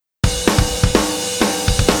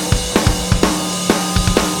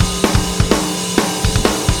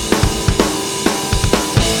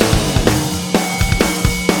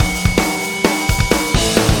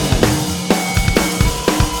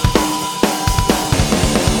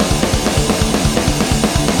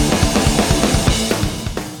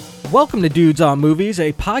Welcome to Dudes on Movies,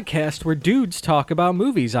 a podcast where dudes talk about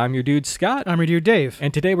movies. I'm your dude, Scott. I'm your dude, Dave.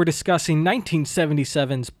 And today we're discussing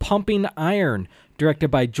 1977's Pumping Iron, directed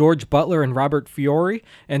by George Butler and Robert Fiore,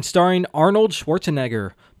 and starring Arnold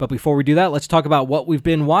Schwarzenegger. But before we do that, let's talk about what we've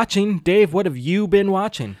been watching. Dave, what have you been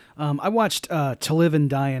watching? I watched To Live and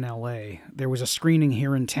Die in L.A. There was a screening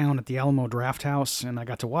here in town at the Alamo Drafthouse, and I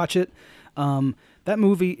got to watch it. That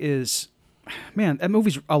movie is... Man, that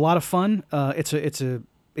movie's a lot of fun.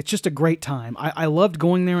 It's just a great time. I loved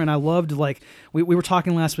going there, and I loved, like, we were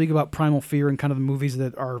talking last week about Primal Fear and kind of the movies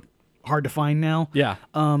that are hard to find now. Yeah.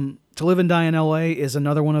 To Live and Die in L.A. is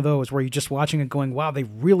another one of those where you're just watching it going, wow, they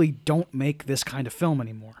really don't make this kind of film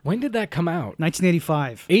anymore. When did that come out?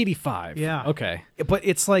 1985. 85. Yeah. Okay. But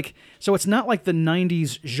it's like, so it's not like the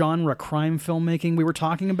 90s genre crime filmmaking we were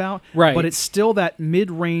talking about. Right. But it's still that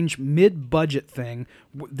mid-range, mid-budget thing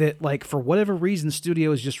that, like, for whatever reason,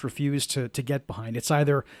 studios just refuse to get behind. It's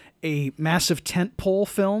either a massive tentpole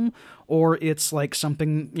film or it's like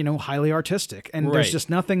something, you know, highly artistic. And Right. there's just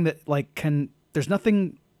nothing that, like, there's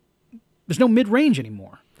no mid-range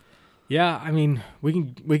anymore. Yeah, I mean, we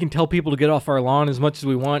can tell people to get off our lawn as much as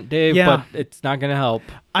we want, Dave, Yeah. but it's not going to help.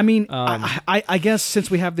 I mean, I guess since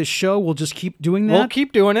we have this show, we'll just keep doing that. We'll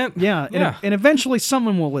keep doing it. Yeah. And eventually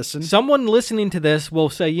someone will listen. Someone listening to this will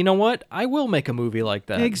say, you know what? I will make a movie like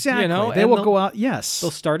that. Exactly. You know? They And will they'll- go out. Yes.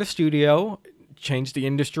 They'll start a studio, change the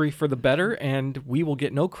industry for the better, and we will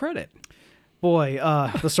get no credit. Boy,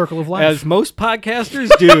 the circle of life. As most podcasters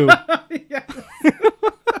do.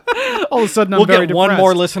 All of a sudden, I'm We'll very get one depressed.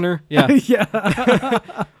 more listener. Yeah.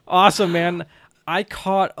 Yeah. Awesome, man. I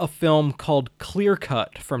caught a film called Clear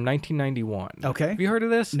Cut from 1991. Okay. Have you heard of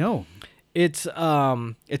this? No. It's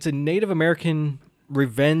a Native American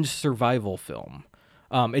revenge survival film.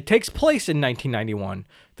 It takes place in 1991.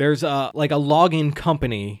 There's a logging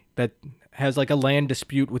company that has like a land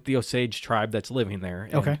dispute with the Osage tribe that's living there.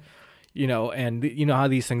 And, Okay. you know how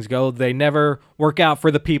these things go. They never work out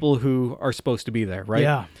for the people who are supposed to be there, right?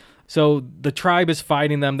 Yeah. So the tribe is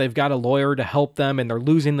fighting them. They've got a lawyer to help them, and they're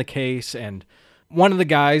losing the case. And one of the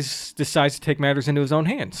guys decides to take matters into his own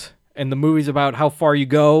hands. And the movie's about how far you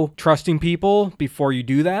go trusting people before you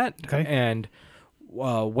do that. Okay. And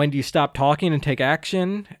when do you stop talking and take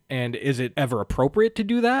action? And is it ever appropriate to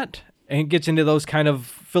do that? And it gets into those kind of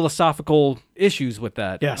philosophical issues with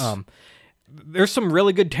that. Yes. There's some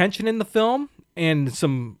really good tension in the film and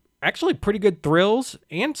some actually pretty good thrills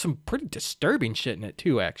and some pretty disturbing shit in it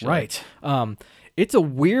too, actually. Right. It's a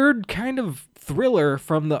weird kind of thriller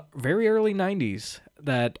from the very early 90s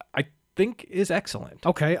that I think is excellent.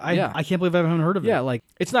 Okay. Yeah. I can't believe I haven't heard of it. Yeah, like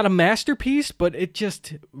it's not a masterpiece, but it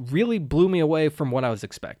just really blew me away from what I was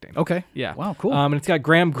expecting. Okay. Yeah. Wow, cool. And it's got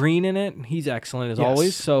Graham Greene in it. He's excellent as Yes.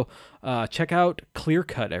 always. So check out Clear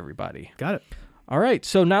Cut, everybody. Got it. All right,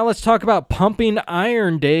 so now let's talk about Pumping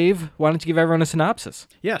Iron, Dave. Why don't you give everyone a synopsis?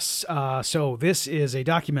 Yes. So this is a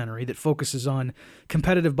documentary that focuses on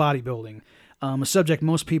competitive bodybuilding, a subject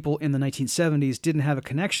most people in the 1970s didn't have a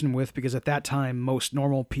connection with because at that time, most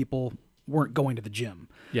normal people weren't going to the gym.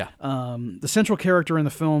 Yeah. The central character in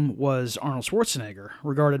the film was Arnold Schwarzenegger,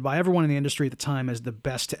 regarded by everyone in the industry at the time as the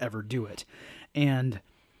best to ever do it. And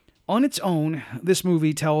on its own, this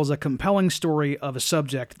movie tells a compelling story of a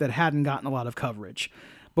subject that hadn't gotten a lot of coverage.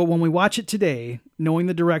 But when we watch it today, knowing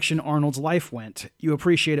the direction Arnold's life went, you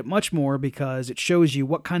appreciate it much more because it shows you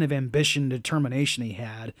what kind of ambition and determination he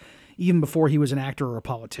had, even before he was an actor or a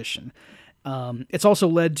politician. It's also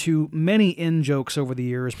led to many in-jokes over the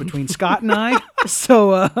years between Scott and I.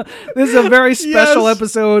 So this is a very special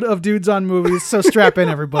episode of Dudes on Movies, so strap in,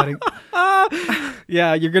 everybody.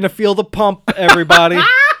 Yeah, you're going to feel the pump, everybody.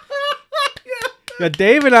 Yeah,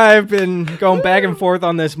 Dave and I have been going back and forth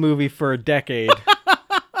on this movie for a decade.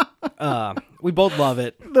 We both love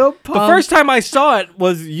it. The first time I saw it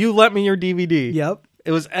was you lent me your DVD. Yep.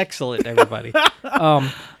 It was excellent, everybody.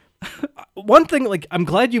 One thing, like, I'm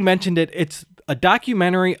glad you mentioned it. It's a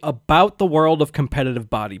documentary about the world of competitive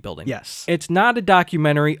bodybuilding. Yes. It's not a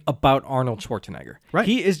documentary about Arnold Schwarzenegger. Right.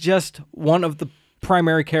 He is just one of the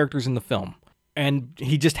primary characters in the film. And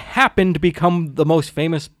he just happened to become the most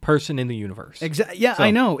famous person in the universe. Yeah, So, I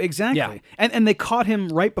know, exactly. yeah. And they caught him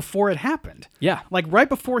right before it happened. Yeah. Like right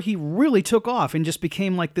before he really took off and just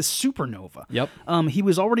became like this supernova. Yep. He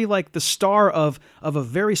was already like the star of a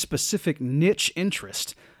very specific niche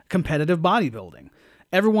interest, competitive bodybuilding.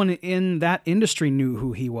 Everyone in that industry knew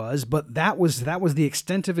who he was, but that was the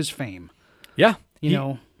extent of his fame. Yeah. You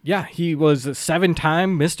know. Yeah, he was a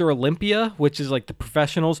 7-time Mr. Olympia, which is like the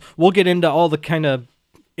professionals. We'll get into all the kind of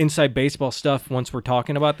inside baseball stuff once we're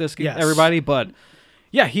talking about this, Yes. everybody. But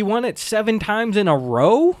yeah, he won it 7 times in a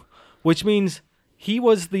row, which means He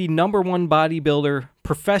was the #1 bodybuilder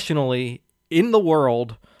professionally in the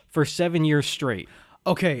world for 7 years straight.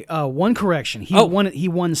 Okay, one correction. He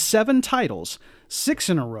won 7 titles, 6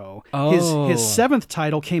 in a row. His 7th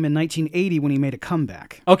title came in 1980 when he made a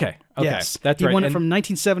comeback. Okay. Yes, That's he right. won it And from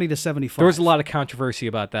 1970 to 75. there was a lot of controversy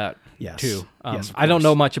about that, Yes. too. Yes, of I don't course.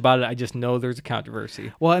 know much about it. I just know there's a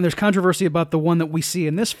controversy. Well, and there's controversy about the one that we see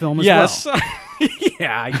in this film as Yes. well.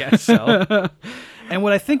 Yeah, I guess so. And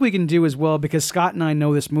what I think we can do as well, because Scott and I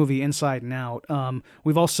know this movie inside and out,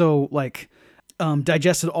 we've also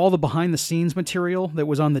digested all the behind-the-scenes material that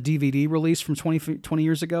was on the DVD release from 20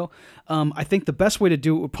 years ago. I think the best way to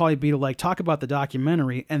do it would probably be to talk about the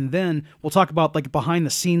documentary, and then we'll talk about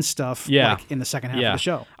behind-the-scenes stuff in the second half of the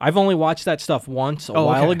show. I've only watched that stuff once a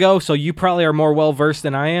while okay. ago, so you probably are more well-versed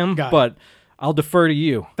than I am, but I'll defer to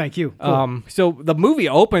you. Thank you. Cool. So the movie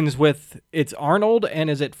opens with, it's Arnold and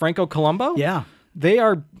is it Franco Columbo? Yeah. They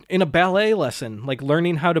are in a ballet lesson,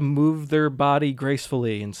 learning how to move their body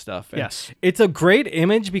gracefully and stuff. And Yes. it's a great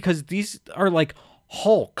image because these are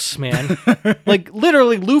Hulks, man.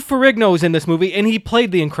 Literally, Lou Ferrigno's in this movie, and he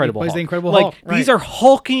played the Incredible Hulk. The Incredible Hulk. Right. These are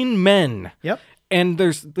hulking men. Yep. And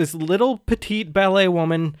there's this little petite ballet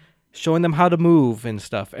woman showing them how to move and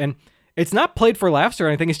stuff. And it's not played for laughs or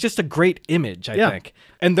anything. It's just a great image, I think.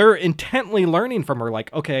 And they're intently learning from her.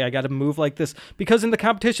 Okay, I got to move like this. Because in the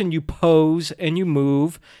competition, you pose and you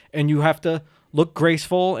move and you have to look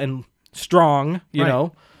graceful and strong, you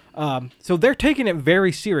know. So they're taking it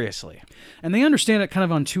very seriously. And they understand it kind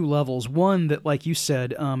of on 2 levels. One, that like you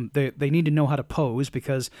said, they need to know how to pose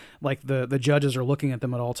because the judges are looking at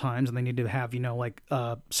them at all times, and they need to have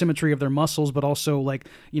symmetry of their muscles, but also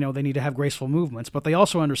they need to have graceful movements. But they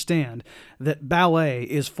also understand that ballet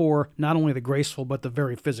is for not only the graceful but the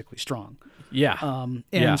very physically strong. Yeah.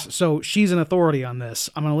 So she's an authority on this.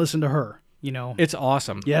 I'm going to listen to her. It's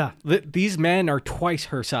awesome. Yeah. These men are twice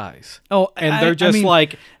her size. Oh, and they're just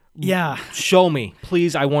yeah. Show me,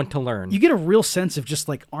 please. I want to learn. You get a real sense of just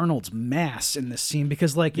Arnold's mass in this scene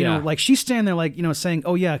because she's standing there saying,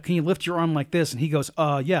 "Oh yeah, can you lift your arm like this?" And he goes,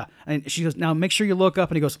 "Yeah." And she goes, "Now make sure you look up."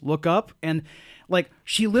 And he goes, "Look up." And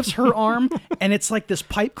she lifts her arm and it's this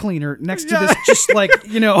pipe cleaner next to this just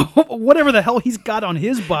whatever the hell he's got on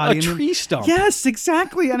his body. A tree stump. Yes,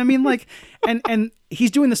 exactly. And I mean and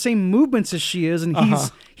he's doing the same movements as she is, and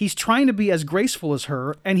he's trying to be as graceful as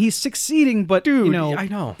her, and he's succeeding, but dude, I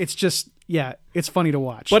know. It's just it's funny to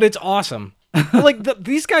watch. But it's awesome.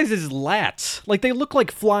 These guys' lats, they look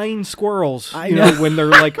like flying squirrels, when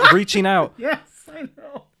they're reaching out. Yes,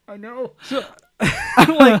 I know. So,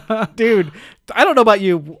 I'm dude, I don't know about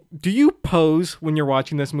you. Do you pose when you're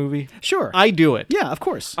watching this movie? Sure. I do it. Yeah, of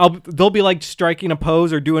course. They'll be striking a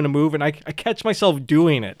pose or doing a move, and I catch myself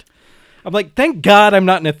doing it. I'm thank God I'm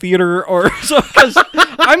not in a theater or so, because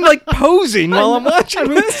I'm posing while I'm watching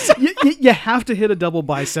this. You have to hit a double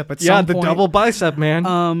bicep at some point. Yeah, the double bicep, man.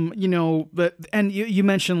 And you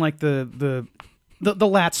mentioned the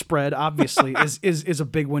lat spread obviously is a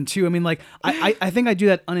big one too. I mean, I think I do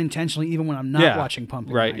that unintentionally even when I'm not watching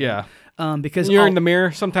Pumping Right, Iron. yeah. Because when you're in the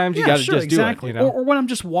mirror, sometimes you got to just exactly. do it. Or when I'm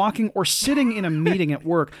just walking or sitting in a meeting at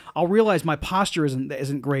work, I'll realize my posture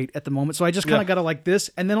isn't great at the moment, so I just kind of got to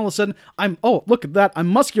this, and then all of a sudden look at that, I'm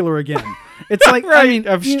muscular again. It's right. I mean,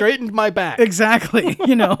 I've straightened my back. Exactly,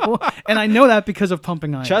 and I know that because of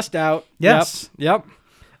Pumping Iron. Chest out. Yes. Yep.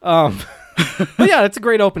 But yeah, it's a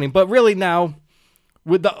great opening. But really now,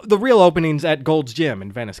 with the real openings at Gold's Gym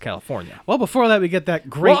in Venice, California. Well, before that, we get that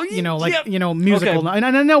great, musical. Okay. And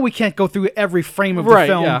I know we can't go through every frame of the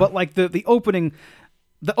film, but the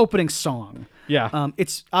opening song. Yeah.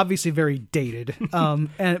 It's obviously very dated.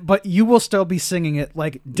 But you will still be singing it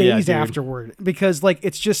days afterward because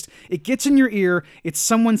it gets in your ear. It's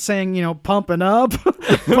someone saying, pumping up,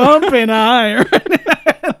 pumping iron.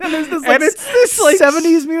 And there's this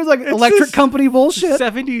 70s music, Electric Company bullshit.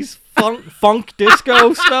 70s funk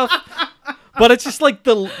disco stuff. But it's just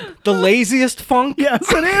the laziest funk. Yes,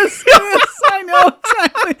 it is. I know,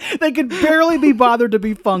 exactly. They could barely be bothered to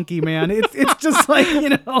be funky, man. It's just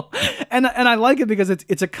and I like it because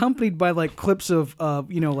it's accompanied by clips of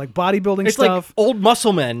bodybuilding it's stuff. Like old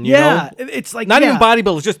muscle men, you know? It's not even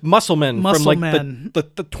bodybuilders, just muscle men from the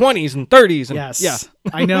 20s and 30s. And, yes. Yeah.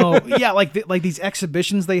 I know. Yeah, like these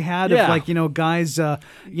exhibitions they had of guys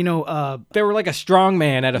they were like a strong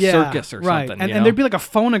man at a circus or right. something. And there'd be a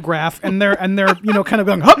phonograph and they're kind of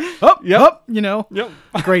going up, up, up, Yep.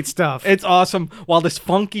 Great stuff. It's awesome while this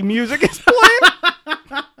funky music is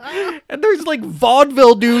playing. And there's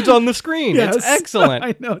vaudeville dudes on the screen. Yes. It's excellent.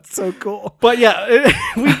 I know, it's so cool. But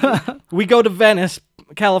yeah, we go to Venice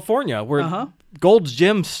California, where Gold's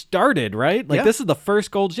Gym started, right? Like, Yeah. this is the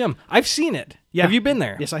first Gold's Gym. I've seen it. Yeah. Have you been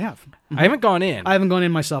there? Yes, I have. I haven't gone in, I haven't gone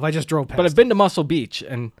in myself. I just drove past. but I've been to Muscle Beach,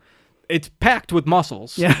 and it's packed with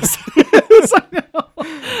muscles. Yes.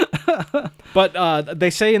 But they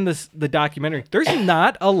say in the documentary, there's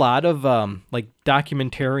not a lot of like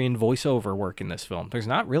documentarian voiceover work in this film. There's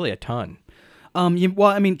not really a ton. Well,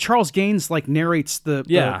 I mean, Charles Gaines like narrates the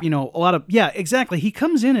Yeah. a lot of exactly. He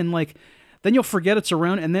comes in and like then you'll forget it's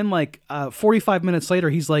around, and then like 45 minutes later,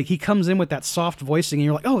 he comes in with that soft voicing, and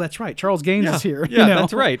you're like, oh, that's right, Charles Gaines is here. Yeah, you know?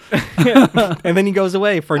 that's right. And then he goes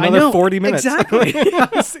away for I another know, 40 minutes. Exactly.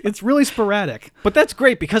 Yes, it's really sporadic. But that's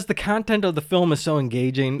great because the content of the film is so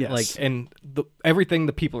engaging, Yes. like, and everything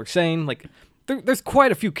the people are saying, like, there's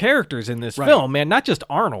quite a few characters in this Right. film, man, not just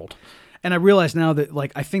Arnold. And I realize now that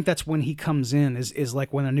like I think that's when he comes in is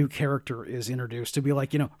like when a new character is introduced to be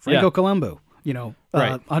like Franco Yeah. Colombo,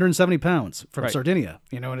 Right. 170 pounds from Right. Sardinia,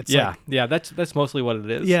 and it's Yeah, like, yeah, that's mostly what it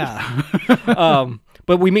is. yeah.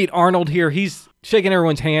 But we meet Arnold here. He's shaking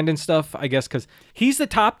everyone's hand and stuff, I guess, because he's the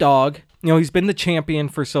top dog. He's been the champion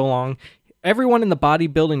for so long. Everyone in the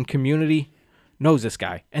bodybuilding community knows this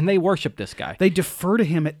guy, and they worship this guy. They defer to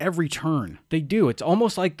him at every turn. They do. It's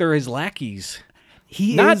almost like they're his lackeys.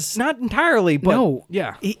 He Not is not entirely, but no,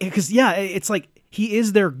 yeah. because it's like he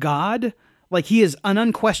is their god. Like he is an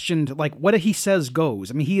unquestioned. Like what he says goes.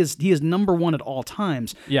 I mean, he is number one at all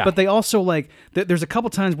times. Yeah. But they also like there's a couple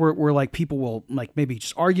times where like people will like maybe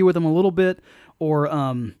just argue with him a little bit, or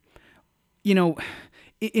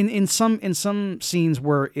in some scenes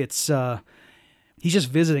where it's he's just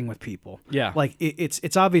visiting with people. Yeah. Like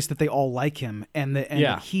it's obvious that they all like him, and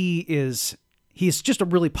Yeah. he's just a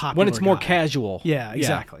really popular When it's more guy. casual. Yeah,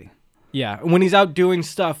 exactly. Yeah. When he's out doing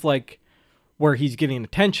stuff like where he's getting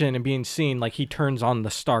attention and being seen, like he turns on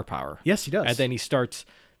the star power. Yes, he does. And then he starts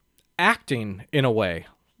acting in a way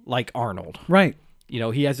like Arnold. Right.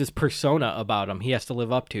 He has this persona about him he has to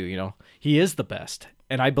live up to, He is the best,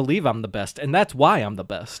 and I believe I'm the best, and that's why I'm the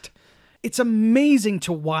best. It's amazing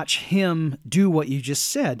to watch him do what you just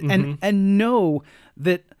said, Mm-hmm. and know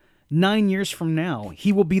that 9 years from now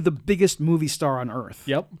he will be the biggest movie star on earth.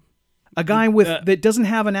 Yep. A guy with that doesn't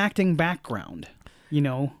have an acting background.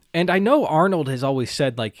 And I know Arnold has always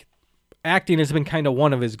said, like, acting has been kind of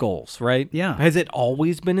one of his goals, right? Yeah. Has it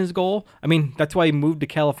always been his goal? I mean, that's why he moved to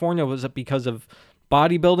California. Was it because of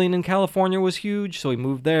bodybuilding in California was huge, so he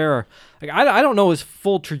moved there? Like, I don't know his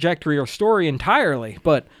full trajectory or story entirely,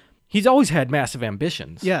 but he's always had massive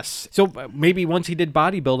ambitions. Yes. So maybe once he did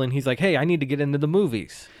bodybuilding, he's like, hey, I need to get into the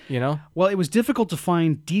movies, Well, it was difficult to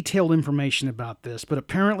find detailed information about this, but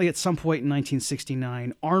apparently at some point in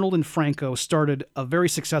 1969, Arnold and Franco started a very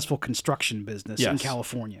successful construction business in Yes.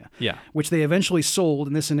 California. Yeah. Which they eventually sold,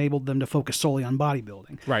 and this enabled them to focus solely on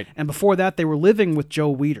bodybuilding. Right. And before that, they were living with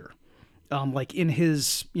Joe Weider. Like in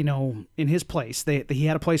his place, he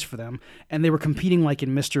had a place for them, and they were competing like in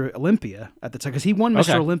Mr. Olympia at the time, because he won Mr.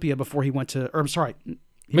 Okay. Olympia before he went to, or I'm sorry, he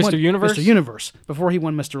Mr. won Universe? Mr. Universe before he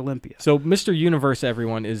won Mr. Olympia. So Mr. Universe,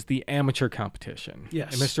 everyone, is the amateur competition.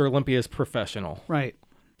 Yes. And Mr. Olympia is professional. Right.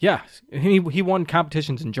 Yeah. He won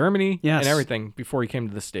competitions in Germany Yes. and everything before he came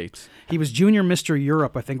to the States. He was Junior Mr.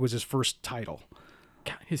 Europe, I think, was his first title.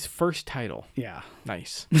 God, his first title. Yeah.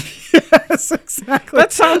 Nice. Yes, exactly.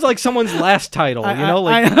 That sounds like someone's last title,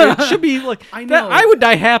 I- it should be like I that. know. I would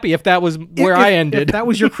die happy if that was where I ended. If that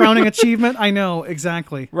was your crowning achievement, I know,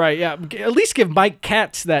 exactly. Right, yeah. At least give Mike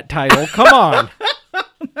Katz that title. Come on.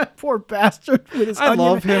 Poor bastard. With his I onion.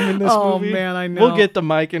 love him in this Oh, movie. man, I know. We'll get to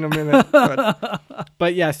Mike in a minute.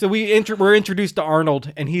 But yeah, so we're introduced to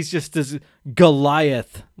Arnold, and he's just this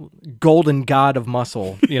Goliath, golden god of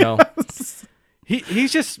muscle,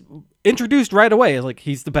 He's just introduced right away. Like,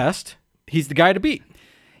 he's the best. He's the guy to beat.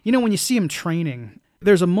 When you see him training,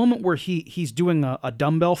 there's a moment where he's doing a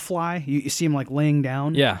dumbbell fly. You see him like laying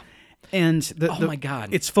down. Yeah. And Oh my God.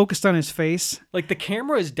 it's focused on his face. Like, the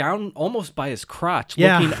camera is down almost by his crotch,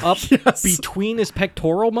 Yeah. looking up Yes. between his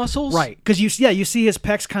pectoral muscles. Right. Because you see his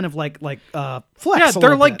pecs kind of like flex. Yeah, a they're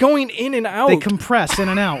little like bit. going in and out. They compress in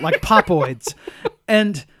and out like popoids.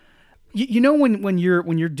 And when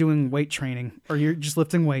you're doing weight training or you're just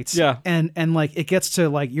lifting weights, Yeah. and like it gets to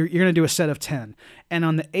like you're gonna do a set of 10, and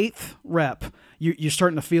on the 8th rep you're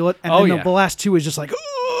starting to feel it, and Oh, then yeah. the last 2 is just like,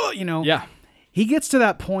 oh, Yeah. He gets to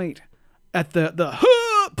that point at the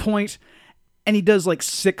point, and he does like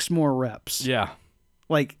 6 more reps. Yeah.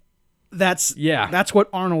 Like that's Yeah. what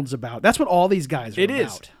Arnold's about. That's what all these guys are It about.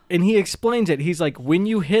 is. And he explains it. He's like, when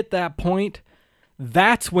you hit that point,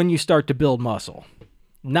 that's when you start to build muscle.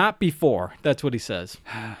 Not before. That's what he says.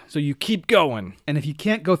 So you keep going. And if you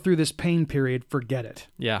can't go through this pain period, forget it.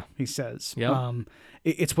 Yeah. He says. Yep.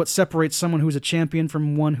 It's what separates someone who's a champion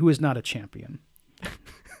from one who is not a champion.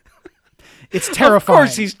 It's terrifying. Of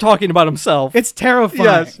course he's talking about himself. It's terrifying.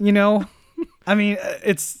 Yes. You know? I mean,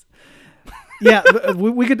 it's... Yeah,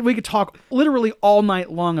 we could talk literally all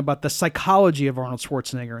night long about the psychology of Arnold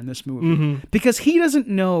Schwarzenegger in this movie. Because he doesn't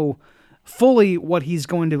know fully what he's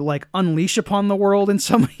going to like unleash upon the world in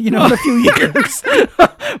some, in a few years.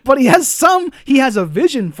 But he has a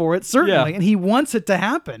vision for it, certainly, and he wants it to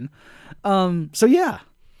happen. So yeah.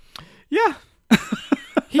 Yeah.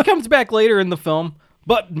 He comes back later in the film,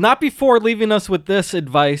 but not before leaving us with this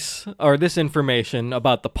advice or this information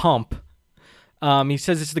about the pump. He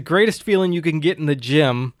says it's the greatest feeling you can get in the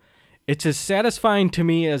gym. It's as satisfying to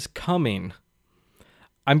me as coming.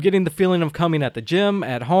 I'm getting the feeling of coming at the gym,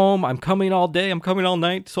 at home. I'm coming all day. I'm coming all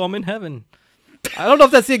night. So I'm in heaven. I don't know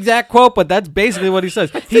if that's the exact quote, but that's basically what he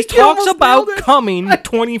says. He talks about coming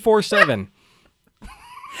 24/7.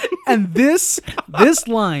 And this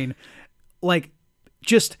line, like,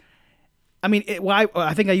 just... I mean,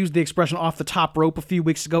 I think I used the expression off the top rope a few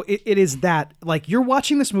weeks ago. It is that, like, you're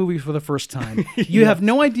watching this movie for the first time. You have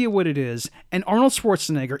no idea what it is. And Arnold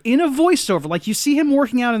Schwarzenegger, in a voiceover, like you see him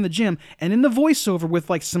working out in the gym, and in the voiceover with,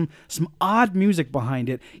 like, some odd music behind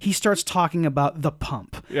it, he starts talking about the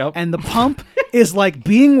pump. Yep. And the pump is like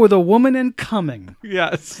being with a woman and coming.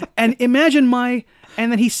 Yes. And imagine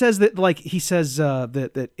and then he says that, like,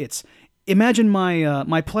 that it's... Imagine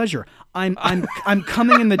my pleasure. I'm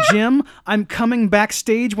coming in the gym. I'm coming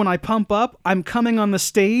backstage when I pump up. I'm coming on the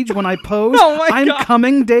stage when I pose. Oh my God.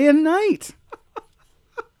 Coming day and night.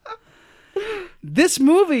 This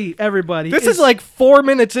movie, everybody. This is like 4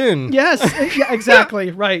 minutes in. Yes, yeah,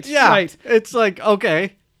 exactly. Right. Yeah. Right. It's like,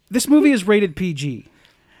 okay. This movie is rated PG.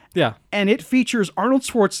 Yeah. And it features Arnold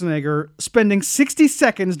Schwarzenegger spending 60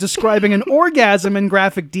 seconds describing an orgasm in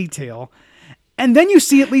graphic detail. And then you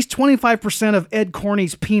see at least 25% of Ed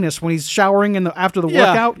Corney's penis when he's showering after the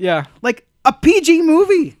workout. Yeah. Like a PG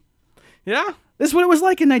movie. Yeah. This is what it was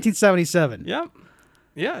like in 1977. Yeah.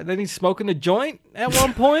 Yeah. And then he's smoking a joint at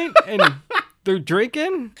one point, and they're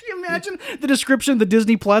drinking. Can you imagine the description of the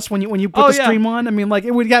Disney Plus when you put the stream on? I mean, like,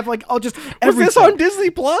 it would have like just everything. Was this on Disney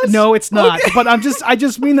Plus? No, it's not. Okay. But I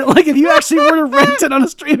just mean that, like, if you actually were to rent it on a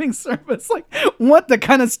streaming service, like, what the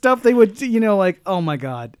kind of stuff they would, like, oh my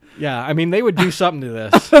God. Yeah, I mean, they would do something to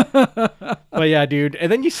this. But yeah, dude.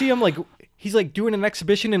 And then you see him, like, he's, like, doing an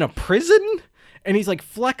exhibition in a prison, and he's, like,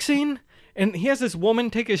 flexing, and he has this woman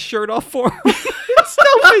take his shirt off for him.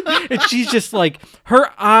 And she's just, like, her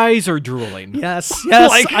eyes are drooling. Yes,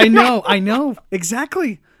 Like, I know.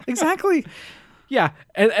 Exactly. Yeah,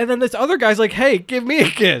 and then this other guy's like, hey, give me a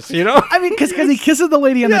kiss, I mean, because he kisses the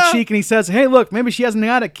lady on the cheek, and he says, hey, look, maybe she hasn't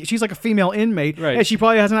had she's like a female inmate. Right. Hey, she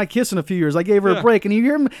probably hasn't had a kiss in a few years. I gave her a break, and you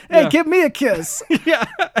hear him, hey, give me a kiss. Yeah,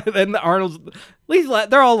 and then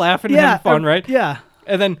they're all laughing and having fun, right? Yeah.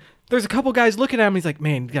 And then there's a couple guys looking at him, he's like,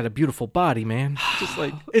 man, you got a beautiful body, man. Just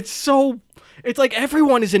like, it's like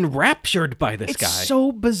everyone is enraptured by this guy. It's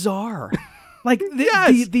so bizarre. Like,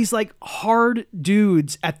 these like hard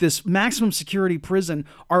dudes at this maximum security prison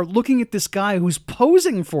are looking at this guy who's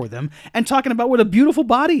posing for them and talking about what a beautiful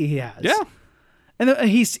body he has. Yeah. And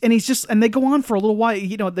they go on for a little while.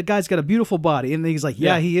 The guy's got a beautiful body, and he's like,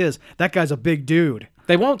 yeah, he is. That guy's a big dude.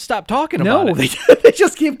 They won't stop talking about it. No, they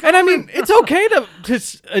just keep going. And I mean, it's okay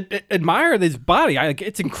to admire this body.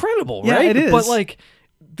 It's incredible, right? Yeah, it is. But like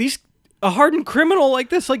a hardened criminal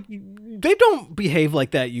like this, like, they don't behave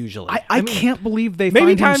like that usually. I can't believe they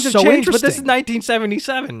maybe find times him have so changed, interesting. but this is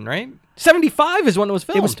 1977, right? 75 is when it was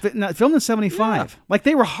filmed. It was filmed in 75. Yeah. Like,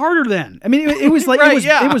 they were harder then. I mean, it was like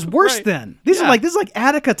it was worse then. This is like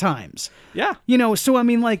Attica times. Yeah. So I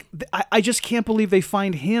mean, like, I just can't believe they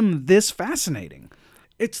find him this fascinating.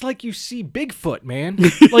 It's like you see Bigfoot, man.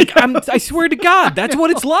 Like, I swear to God, that's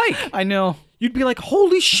what it's like. I know. You'd be like,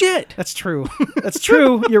 holy shit. That's true. That's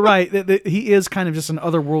true. You're right. He is kind of just an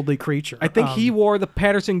otherworldly creature. I think he wore the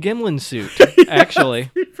Patterson-Gimlin suit,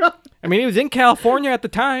 actually. I mean, he was in California at the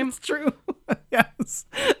time. It's true. Yes.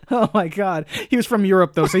 Oh, my God. He was from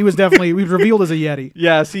Europe, though, so he was revealed as a Yeti.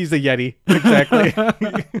 Yes, he's a Yeti. Exactly.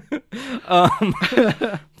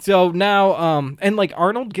 So now, and, like,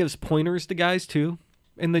 Arnold gives pointers to guys, too,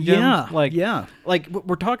 in the gym. Yeah. Like,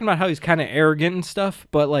 we're talking about how he's kind of arrogant and stuff,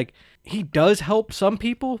 but, like, he does help some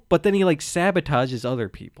people, but then he, like, sabotages other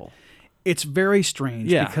people. It's very strange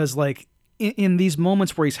because, like, in these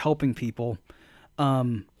moments where he's helping people,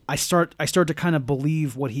 I start to kind of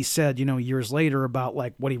believe what he said, years later about,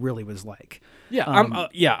 like, what he really was like. Yeah,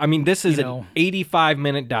 I mean, this is an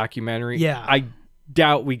 85-minute documentary. Yeah. I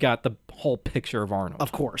doubt we got the whole picture of Arnold.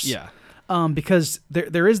 Of course. Yeah. Because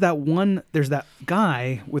there's that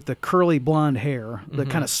guy with the curly blonde hair, the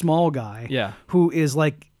kind of small guy, Yeah. who is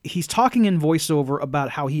like, he's talking in voiceover about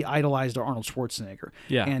how he idolized Arnold Schwarzenegger.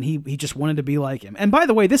 Yeah. And he just wanted to be like him. And by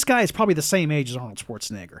the way, this guy is probably the same age as Arnold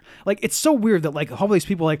Schwarzenegger. Like, it's so weird that like all these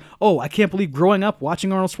people are like, oh, I can't believe growing up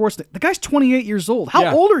watching Arnold Schwarzenegger. The guy's 28 years old. How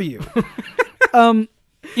Yeah. old are you?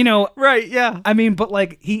 You know, Right, yeah. I mean, but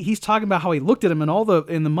like he's talking about how he looked at him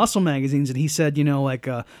in the muscle magazines, and he said, you know, like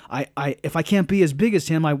I if I can't be as big as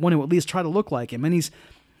him, I want to at least try to look like him. And he's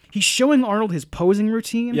showing Arnold his posing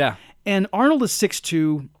routine. Yeah. And Arnold is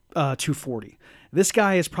 6'2", 240. This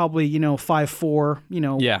guy is probably, you know, 5'4", you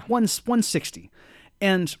know, Yeah. 160.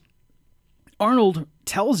 And Arnold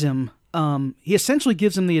tells him, he essentially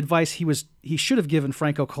gives him the advice he should have given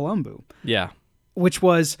Franco Columbu, Yeah. which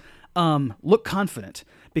was look confident,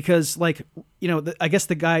 because like, you know, I guess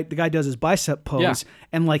the guy does his bicep pose, Yeah.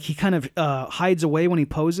 and like he kind of hides away when he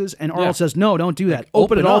poses, and Arnold Yeah. says, no, don't do that,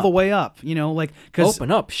 open it open all up. the way up, you know, like, because Open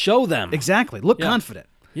up, show them. exactly, look Yeah. confident.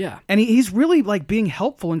 Yeah. And he's really like being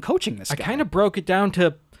helpful in coaching this I guy. kind of broke it down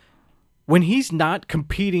to when he's not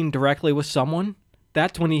competing directly with someone,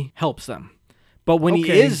 that's when he helps them. But when he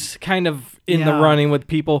Okay. is kind of in the Yeah. running with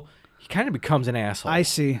people, he kind of becomes an asshole. I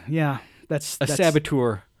see. Yeah, that's a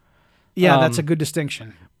saboteur. Yeah, that's a Um, good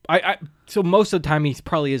distinction. So most of the time he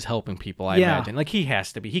probably is helping people, I Yeah. imagine. Like he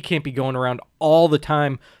has to be. He can't be going around all the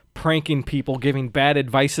time pranking people, giving bad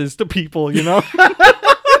advices to people, you know?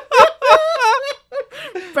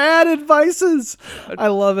 Bad advices. I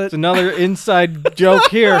love it. It's another inside joke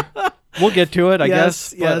here. We'll get to it, I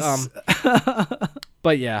Yes, guess.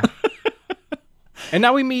 But yeah. And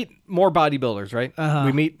now we meet more bodybuilders, right? Uh-huh.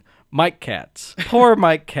 We meet Mike Katz. Poor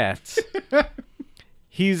Mike Katz.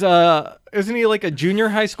 He's isn't he like a junior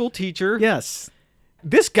high school teacher? Yes.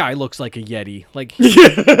 This guy looks like a Yeti. Like he's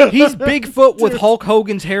Bigfoot with Hulk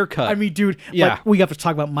Hogan's haircut. I mean, dude, Yeah. like, we have to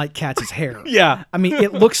talk about Mike Katz's hair. Yeah. I mean,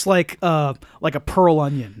 it looks like a pearl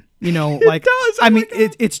onion, you know, like, does. Oh I my mean,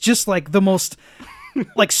 it's just like the most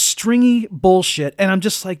like stringy bullshit. And I'm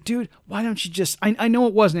just like, dude, why don't you just, I know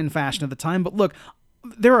it wasn't in fashion at the time, but look,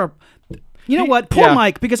 there are, you know what? Poor yeah.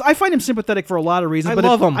 Mike, because I find him sympathetic for a lot of reasons. I but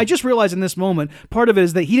love him. I just realized in this moment, part of it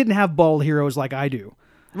is that he didn't have bald heroes like I do.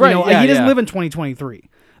 Right, You know, yeah, he doesn't yeah. live in 2023.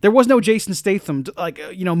 There was no Jason Statham, like,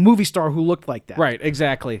 you know, movie star who looked like that. Right,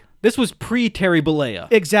 exactly. This was pre-Terry Bollea.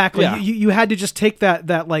 Exactly. Yeah. You had to just take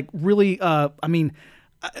that like really,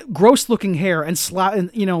 gross looking hair and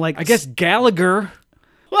you know, like, I guess Gallagher.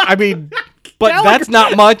 I mean, but Gallagher- that's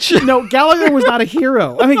not much. no, Gallagher was not a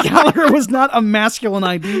hero. I mean, Gallagher was not a masculine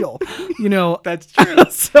ideal, you know. That's true.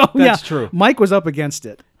 So yeah, That's true. Mike was up against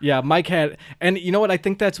it. Yeah, Mike had, and you know what? I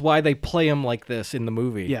think that's why they play him like this in the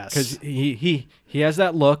movie. Yes. because he has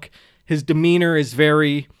that look. His demeanor is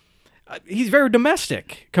very, he's very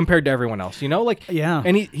domestic compared to everyone else. You know, like Yeah.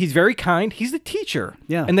 and he's very kind. He's the teacher.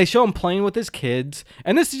 Yeah. and they show him playing with his kids,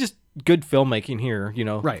 and this is just good filmmaking here. You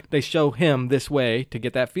know, Right. They show him this way to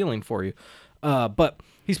get that feeling for you, but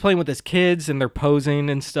he's playing with his kids and they're posing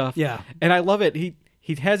and stuff. Yeah. and I love it. He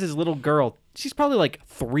has his little girl. She's probably like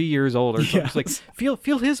 3 years old or something. She's like,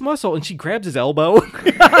 feel his muscle, and she grabs his elbow.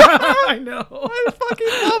 I know. I fucking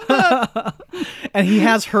love that. And he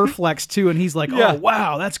has her flex too, and he's like, Yeah. "Oh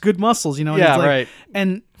wow, that's good muscles," you know. And Yeah, he's like, right.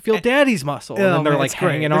 And Feel daddy's muscle. And then they're man, like it's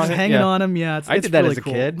great. hanging They're on just it. hanging Yeah. on him. Yeah, it's I it's did that really as a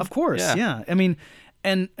cool. kid. Of course, Yeah. yeah. I mean,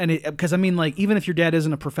 and because I mean, like, even if your dad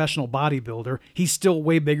isn't a professional bodybuilder, he's still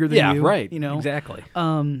way bigger than Yeah, you. right. You know, Exactly.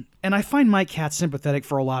 And I find Mike Katz sympathetic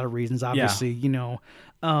for a lot of reasons. Obviously, you know,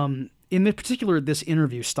 in particular this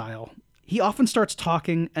interview style, he often starts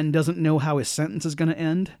talking and doesn't know how his sentence is going to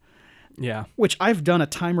end. Yeah. Which I've done a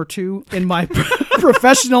time or two in my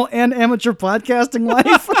professional and amateur podcasting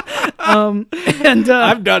life.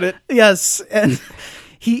 I've done it. Yes, and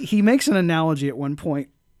he makes an analogy at one point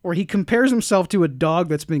where he compares himself to a dog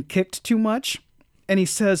that's been kicked too much, and he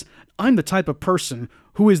says, "I'm the type of person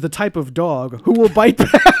who is the type of dog who will bite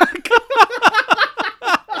back."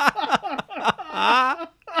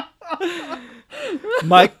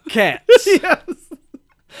 Mike Katz. Yes.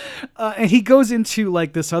 And he goes into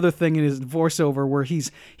like this other thing in his voiceover where he's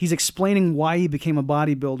explaining why he became a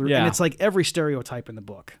bodybuilder, Yeah. and it's like every stereotype in the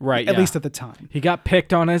book, Right, At yeah. least at the time. He got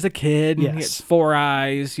picked on as a kid. And He Yes. has 4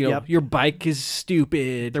 eyes. You know, Yep. your bike is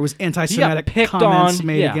stupid. There was He got anti-Semitic picked comments on,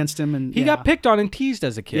 made yeah. against him, and He got picked on and teased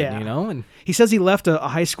as a kid. Yeah. You know, and He says he left a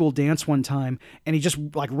high school dance one time, and he just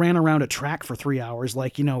like ran around a track for 3 hours,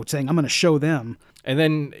 like, you know, saying, "I'm going to show them." And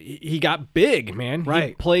then he got big, man. He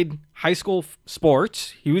Right. played high school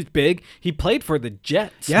sports. He was big. He played for the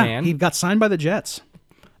Jets, Yeah, man. he got signed by the Jets.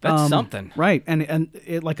 That's something. Right. And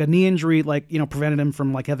it, like a knee injury, like, prevented him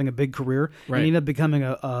from like having a big career. Right. And he ended up becoming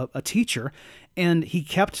a teacher, and he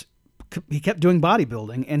kept doing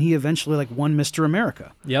bodybuilding, and he eventually like won Mr.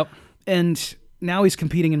 America. Yep. And now he's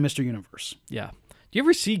competing in Mr. Universe. Yeah. Do you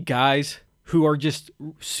ever see guys who are just,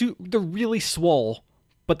 they're really swole,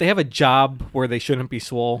 but they have a job where they shouldn't be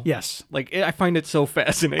swole? Yes. Like, I find it so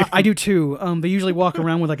fascinating. I do too. They usually walk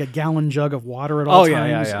around with like a gallon jug of water at all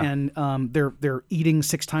times, yeah. and they're eating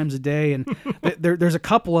 6 times a day. And there's a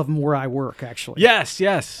couple of them where I work actually. Yes,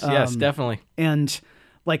 definitely. And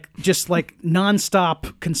like just like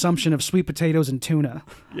nonstop consumption of sweet potatoes and tuna.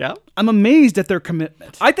 Yeah. I'm amazed at their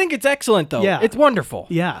commitment. I think it's excellent, though. Yeah. It's wonderful.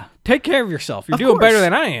 Yeah. Take care of yourself. You're Of doing course. better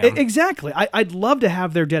than I am. Exactly. I'd love to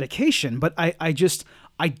have their dedication, but I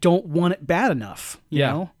don't want it bad enough. You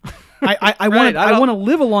Yeah. know? I Right, want to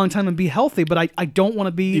live a long time and be healthy, but I don't want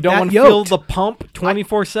to be You don't that want to yoked. feel the pump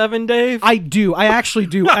 24/7, Dave? I do. I actually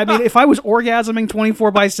do. I mean, if I was orgasming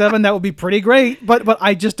 24/7, that would be pretty great. But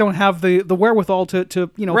I just don't have the wherewithal to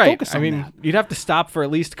right. focus on I mean, that. you'd have to stop for at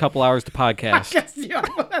least a couple hours to podcast. Yes, yeah,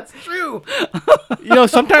 that's true.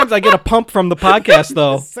 Sometimes I get a pump from the podcast,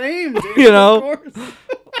 though. Same, dude. You know? Of course.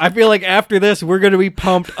 I feel like after this, we're going to be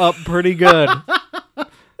pumped up pretty good.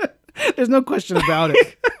 There's no question about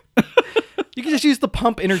it. You can just use the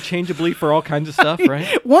pump interchangeably for all kinds of stuff,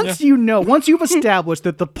 right? Once you've established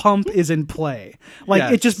that the pump is in play, like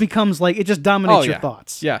Yes. it just becomes like it just dominates your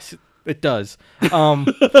thoughts. Yes, it does.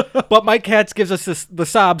 But Mike Katz gives us the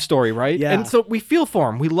sob story, right? Yeah. And so we feel for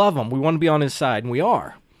him. We love him. We want to be on his side, and we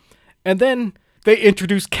are. And then they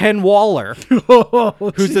introduce Ken Waller,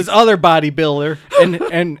 who's this other bodybuilder.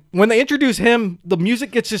 And when they introduce him, the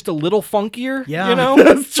music gets just a little funkier. Yeah, You know?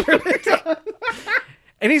 that's true.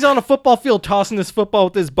 And he's on a football field tossing this football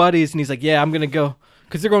with his buddies, and he's like, yeah, I'm going to go.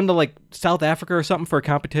 Because they're going to, like, South Africa or something for a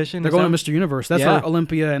competition. They're going to Mr. Universe. That's Yeah. where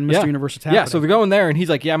Olympia and Mr. Universe is happening. Yeah, so they're going there, and he's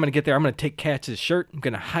like, yeah, I'm going to get there. I'm going to take Katz's shirt. I'm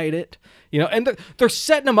going to hide it. And they're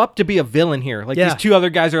setting him up to be a villain here. Like, Yeah. these two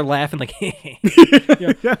other guys are laughing, like,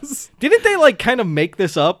 Yes. Didn't they, like, kind of make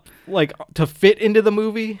this up, like, to fit into the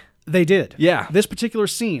movie? They did. Yeah. This particular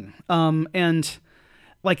scene. And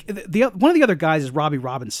like the one of the other guys is Robbie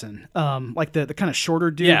Robinson. Like the kind of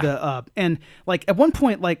shorter dude. Yeah. And like at one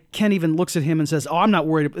point, like Ken even looks at him and says, "Oh, I'm not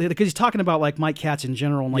worried," because he's talking about like Mike Katz in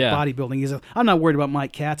general and like Yeah. bodybuilding. He's like, "I'm not worried about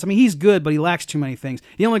Mike Katz. I mean, he's good, but he lacks too many things.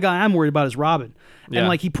 The only guy I'm worried about is Robin." Yeah. And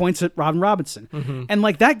like he points at Robin Robinson, and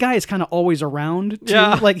like that guy is kind of always around too.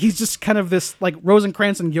 Yeah. Like he's just kind of this like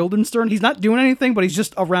Rosencrantz and Guildenstern. He's not doing anything, but he's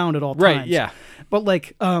just around at all times. Right, yeah. But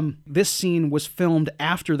like this scene was filmed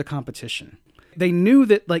after the competition. They knew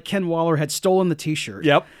that like Ken Waller had stolen the T-shirt.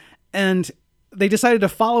 Yep. And they decided to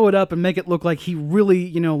follow it up and make it look like he really,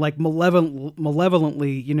 like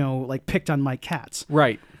malevolently, like picked on Mike Katz.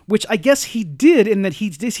 Right. Which I guess he did in that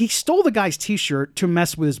he stole the guy's T-shirt to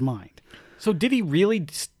mess with his mind. So did he really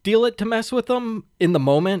steal it to mess with them in the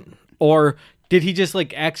moment? Or did he just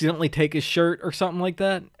like accidentally take his shirt or something like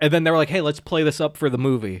that? And then they were like, hey, let's play this up for the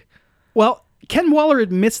movie. Well, Ken Waller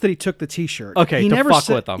admits that he took the T-shirt. Okay, he to never fuck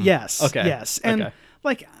said, with them. Yes. Okay. Yes. And Okay.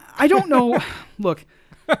 like, I don't know. Look,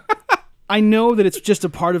 I know that it's just a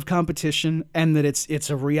part of competition and that it's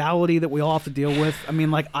a reality that we all have to deal with. I mean,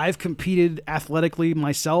 like I've competed athletically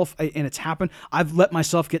myself and it's happened. I've let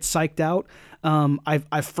myself get psyched out.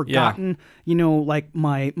 I've forgotten, like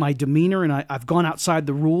my demeanor, and I've gone outside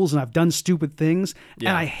the rules and I've done stupid things. Yeah.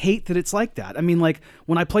 And I hate that it's like that. I mean, like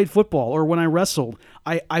when I played football or when I wrestled,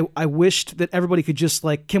 I wished that everybody could just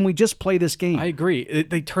like, can we just play this game? I agree.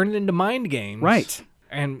 They turn it into mind games. Right.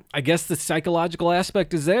 And I guess the psychological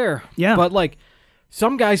aspect is there. Yeah. But like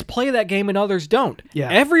some guys play that game and others don't. Yeah.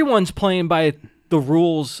 Everyone's playing by the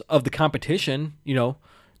rules of the competition,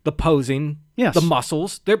 the posing, Yes. the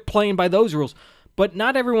muscles. They're playing by those rules. But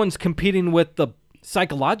not everyone's competing with the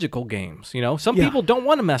psychological games, Some Yeah. people don't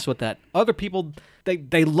want to mess with that. Other people,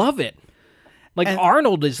 they love it. Like And-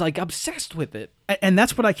 Arnold is like obsessed with it. And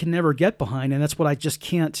that's what I can never get behind, and that's what I just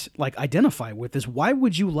can't like identify with is why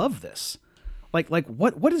would you love this? Like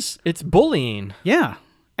what is It's bullying. yeah.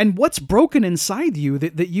 And what's broken inside you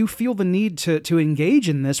that you feel the need to engage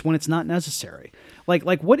in this when it's not necessary?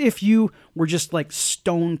 Like what if you were just like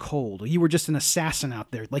stone cold? You were just an assassin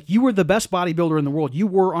out there. Like you were the best bodybuilder in the world. You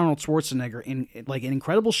were Arnold Schwarzenegger in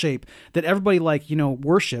incredible shape that everybody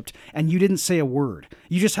worshipped, and you didn't say a word.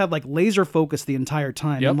 You just had like laser focus the entire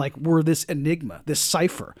time Yep. and like were this enigma, this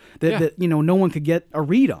cipher that, Yeah. that no one could get a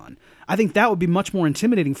read on. I think that would be much more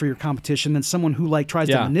intimidating for your competition than someone who like tries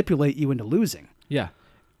to Yeah. manipulate you into losing. Yeah.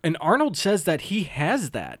 And Arnold says that he has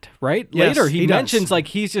that, right? Yes, Later, he he does. mentions like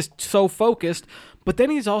he's just so focused, but then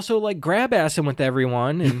he's also like grab assing with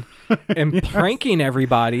everyone and pranking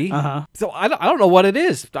everybody. So I don't know what it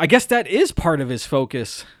is. I guess that is part of his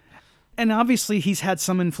focus. And obviously he's had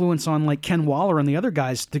some influence on like Ken Waller and the other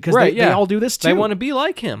guys because Right, they all do this too. They want to be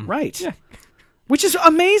like him. Right. Yeah. Which is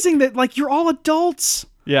amazing that like you're all adults.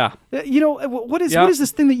 Yeah. You know, what is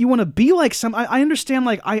this thing that you want to be like? I understand.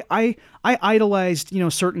 Like I idolized,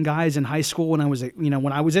 certain guys in high school when I was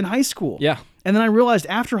in high school. Yeah. And then I realized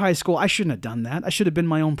after high school I shouldn't have done that. I should have been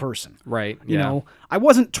my own person. Right. You know, I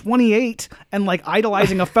wasn't 28 and like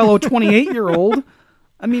idolizing a fellow 28-year-old.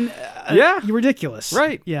 I mean, you're ridiculous.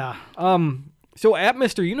 Right. Yeah. So at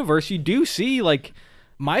Mr. Universe, you do see like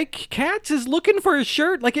Mike Katz is looking for his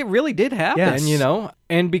shirt. Like it really did happen, Yes.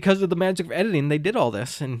 And because of the magic of editing, they did all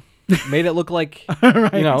this and made it look like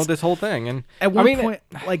Right. this whole thing. And At one point,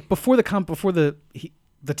 like before the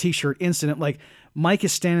T-shirt incident, like Mike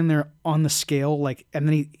is standing there on the scale, like, and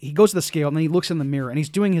then he goes to the scale and then he looks in the mirror and he's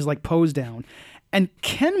doing his like pose down, and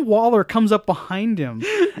Ken Waller comes up behind him.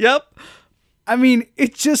 Yep. I mean,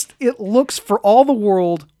 it looks for all the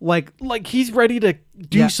world like he's ready to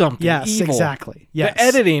do something. Yes, evil. exactly. Yes. The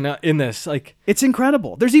editing in this, like, it's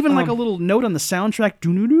incredible. There's even like a little note on the soundtrack.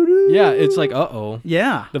 Doo-doo-doo-doo. yeah, it's like, uh-oh.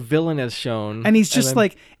 Yeah. The villain is shown. And he's just then-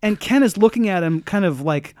 like, and Ken is looking at him kind of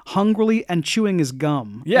like hungrily and chewing his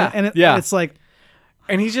gum. Yeah, And yeah. it's like,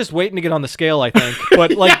 and he's just waiting to get on the scale, I think.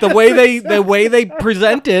 But like the way they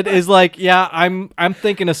present it is like, yeah, I'm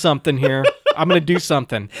thinking of something here. I'm gonna do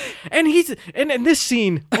something. And he's in this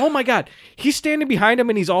scene, oh my god, he's standing behind him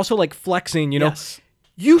and he's also like flexing, Yes.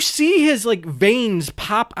 You see his like veins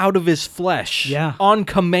pop out of his flesh on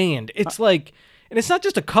command. It's like, and it's not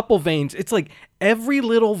just a couple veins, it's like every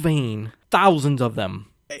little vein, thousands of them.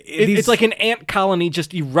 It's like an ant colony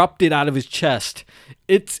just erupted out of his chest.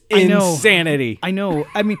 It's insanity. I know.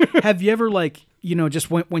 I mean, have you ever like, just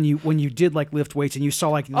when you did like lift weights and you saw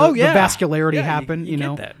like the vascularity happen, you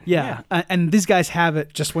get that. Yeah. And these guys have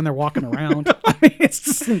it just when they're walking around. I mean, it's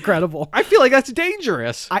just incredible. I feel like that's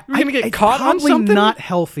dangerous. You're going to get caught on probably something? not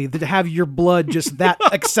healthy to have your blood just that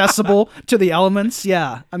accessible to the elements.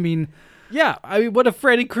 Yeah. I mean, yeah. I mean, what if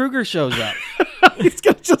Freddy Krueger shows up? he's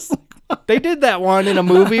going to just They did that one in a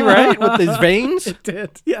movie, right? With his veins? It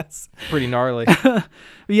did. Yes. Pretty gnarly.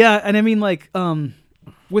 Yeah. And I mean, like,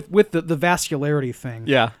 with the vascularity thing.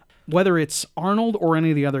 Yeah. Whether it's Arnold or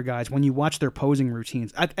any of the other guys, when you watch their posing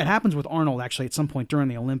routines, it happens with Arnold actually at some point during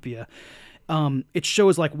the Olympia. It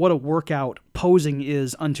shows like what a workout posing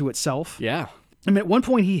is unto itself. Yeah. I mean, at one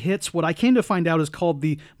point he hits what I came to find out is called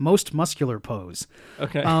the most muscular pose.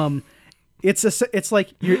 Okay. It's like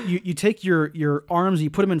you take your arms, you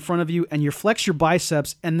put them in front of you, and you flex your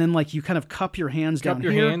biceps, and then like you kind of cup your hands down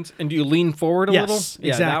your here. hands, and do you lean forward a Yes, little?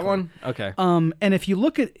 Yeah, that exactly. one? Okay. And if you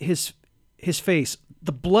look at his face,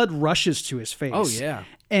 the blood rushes to his face. Oh, yeah.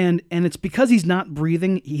 And it's because he's not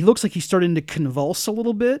breathing. He looks like he's starting to convulse a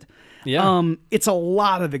little bit. Yeah. It's a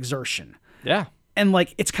lot of exertion. Yeah. And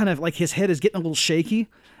like it's kind of like his head is getting a little shaky.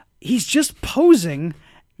 He's just posing.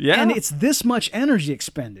 Yeah. And it's this much energy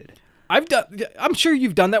expended. I'm sure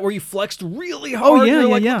you've done that where you flexed really hard. Oh, yeah, You're yeah,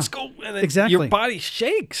 like, yeah. Let's go. And then Exactly. your body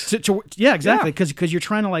shakes. Yeah, exactly. Because you're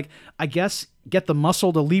trying to like, I guess, get the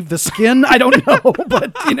muscle to leave the skin. I don't know,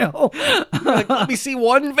 but Like, let me see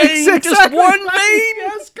one vein. Exactly. Just one vein.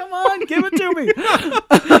 Yes, come on, give it to me.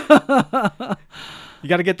 You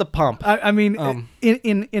got to get the pump. I mean,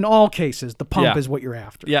 in all cases, the pump Yeah. is what you're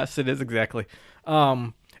after. Yes, it is exactly.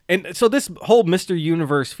 And so this whole Mr.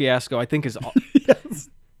 Universe fiasco, I think, is Yes.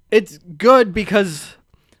 it's good because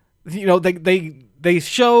they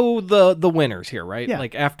show the winners here, right? Yeah.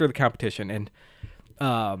 Like after the competition, and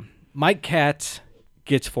Mike Katz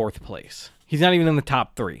gets 4th place. He's not even in the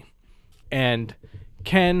top 3, and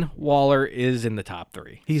Ken Waller is in the top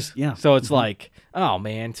 3. So it's like, oh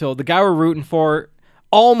man. So the guy we're rooting for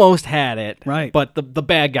almost had it, Right. But the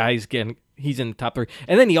bad guy's he's in the top 3,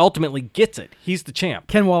 and then he ultimately gets it. He's the champ.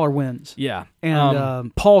 Ken Waller wins. Yeah,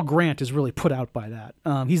 And Paul Grant is really put out by that.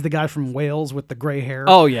 He's the guy from Wales with the gray hair.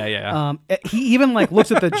 oh yeah. He even like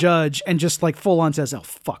looks at the judge and just like full on says, "Oh,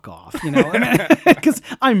 fuck off," because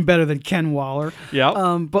I'm better than Ken Waller.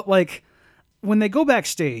 Yeah. But like when they go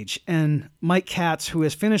backstage and Mike Katz, who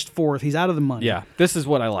has finished 4th, he's out of the money. Yeah, this is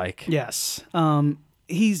what I like. Yes.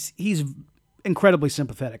 He's incredibly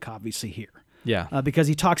sympathetic, obviously here. Yeah. Because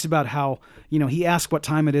he talks about how, he asks what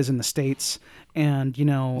time it is in the States, and,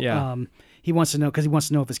 he wants to know because he wants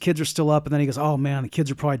to know if his kids are still up, and then he goes, "Oh man, the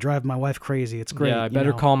kids are probably driving my wife crazy. It's great." Yeah, I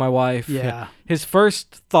better call my wife. Yeah. His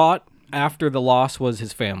first thought after the loss was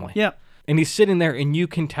his family. Yep. And he's sitting there, and you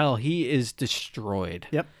can tell he is destroyed.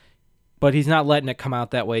 Yep. But he's not letting it come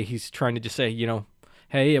out that way. He's trying to just say,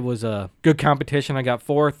 hey, it was a good competition. I got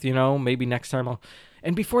fourth, maybe next time I'll.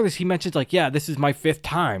 And before this, he mentions like, yeah, this is my fifth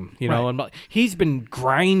time, Right. and he's been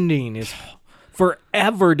grinding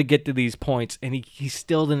forever to get to these points, and he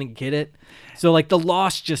still didn't get it. So like the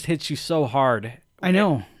loss just hits you so hard. I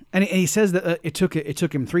know. And he says that it took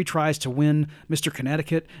him 3 tries to win Mr.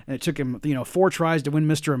 Connecticut, and it took him 4 tries to win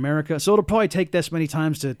Mr. America. So it'll probably take this many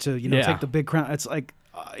times to take the big crown. It's like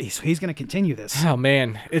he's going to continue this. Oh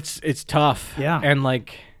man, it's tough. Yeah. And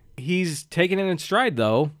like he's taking it in stride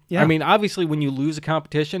though. Yeah. I mean, obviously when you lose a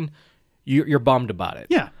competition, you're bummed about it.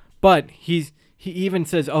 Yeah. But he even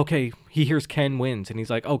says, okay, he hears Ken wins, and he's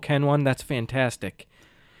like, oh, Ken won? That's fantastic.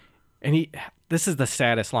 And this is the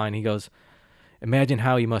saddest line. He goes, imagine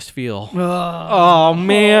how you must feel. Oh,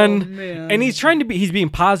 man. And he's being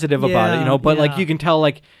positive about it, but like you can tell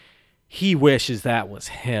like he wishes that was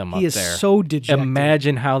him He up there. is so dejected.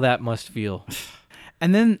 Imagine how that must feel.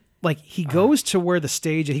 And then like he goes to where the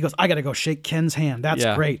stage, he goes, I got to go shake Ken's hand. That's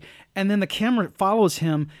Yeah. great. And then the camera follows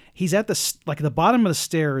him. He's at the bottom of the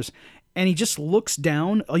stairs, and he just looks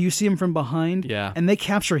down. Oh, you see him from behind. Yeah. And they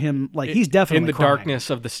capture him like he's definitely in the crying. darkness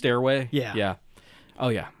of the stairway. Yeah. Yeah. Oh,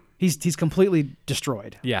 yeah. He's completely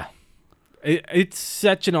destroyed. Yeah. It's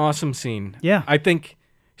such an awesome scene. Yeah. I think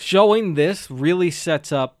showing this really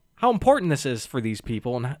sets up how important this is for these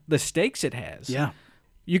people and the stakes it has. Yeah.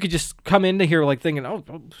 You could just come into here like thinking, oh,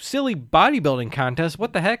 silly bodybuilding contest.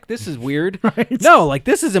 What the heck? This is weird. Right. No, like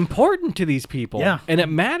this is important to these people. Yeah. And it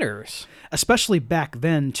matters. Especially back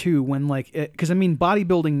then too, when because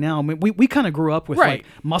bodybuilding now, I mean, we kind of grew up with Right.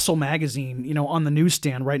 like Muscle Magazine, on the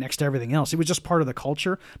newsstand right next to everything else. It was just part of the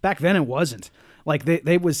culture. Back then, it wasn't. Like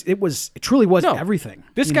it truly was No. everything.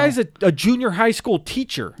 This guy's a junior high school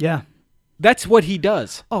teacher. Yeah. That's what he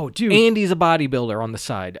does. Oh, dude. And he's a bodybuilder on the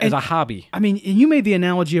side as a hobby. I mean, you made the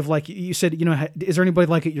analogy of like you said, is there anybody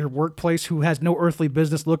like at your workplace who has no earthly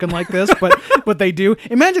business looking like this, but they do?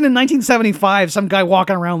 Imagine in 1975, some guy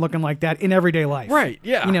walking around looking like that in everyday life. Right,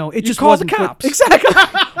 yeah. It You just call wasn't the cops. Exactly.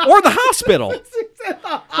 Or the hospital.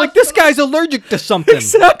 Like this guy's allergic to something.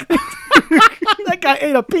 Exactly. That guy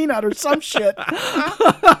ate a peanut or some shit.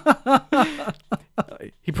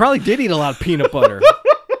 He probably did eat a lot of peanut butter.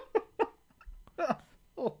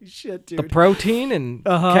 Holy shit, The dude. protein and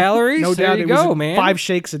calories. No there doubt you it go, was man. 5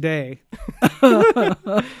 shakes a day.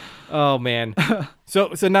 Oh man.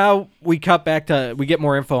 So now we cut back to we get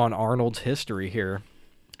more info on Arnold's history here.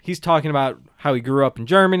 He's talking about how he grew up in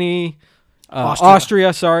Germany,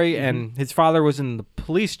 Austria, and his father was in the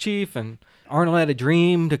police chief, and Arnold had a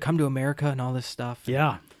dream to come to America and all this stuff.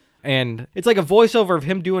 Yeah. And it's like a voiceover of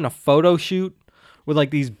him doing a photo shoot with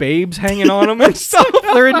like these babes hanging on him and stuff.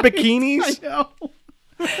 They're in bikinis. I know.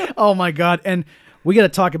 Oh my God. And we got to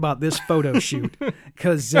talk about this photo shoot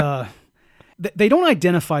because they don't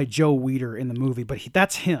identify Joe Weider in the movie, but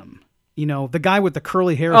that's him. The guy with the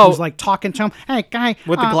curly hair who's like talking to him. Hey, guy.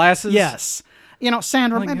 With the glasses? Yes.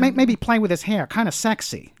 Sandra, maybe play with his hair. Kind of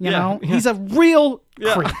sexy. Yeah. He's a real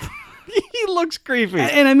creep. He looks creepy.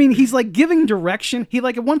 And I mean, he's like giving direction. He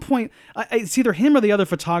like at one point, it's either him or the other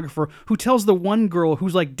photographer who tells the one girl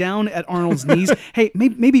who's like down at Arnold's knees, "Hey,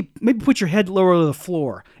 maybe put your head lower to the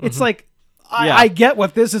floor." It's like, Yeah. I get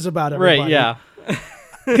what this is about, everybody. Right, yeah.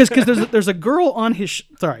 Because there's a girl on his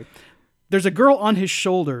there's a girl on his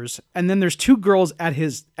shoulders, and then there's 2 girls at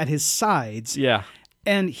his sides. Yeah.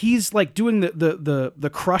 And he's like doing the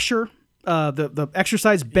crusher, the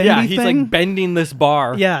exercise bendy Yeah, he's thing. like bending this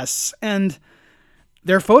bar. Yes, and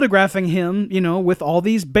they're photographing him, with all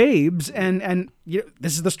these babes, and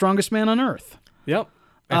this is the strongest man on earth. Yep.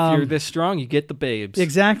 If you're this strong, you get the babes.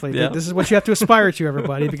 Exactly. Yep. This is what you have to aspire to,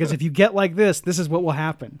 everybody, because if you get like this is what will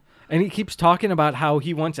happen. And he keeps talking about how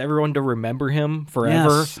he wants everyone to remember him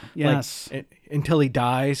forever. Yes. Until he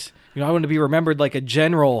dies. I want to be remembered like a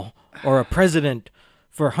general or a president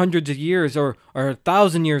for hundreds of years or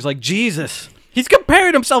 1,000 years like Jesus. He's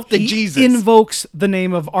compared himself to Jesus. He invokes the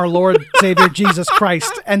name of our Lord Savior Jesus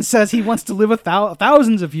Christ and says he wants to live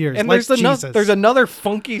thousands of years. And like there's Jesus. another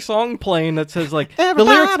funky song playing that says like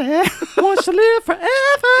Everybody the lyrics wants to live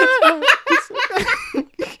forever.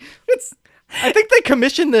 I think they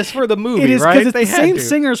commissioned this for the movie, It is right? because it's They the had same to.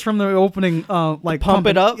 singers from the opening, like Pump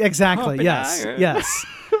It Up? Exactly. Pump It Yes. Higher. Yes.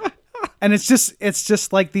 And it's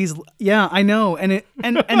just like these. Yeah, I know. And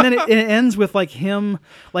then it ends with like him,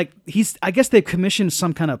 like I guess they've commissioned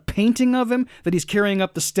some kind of painting of him that he's carrying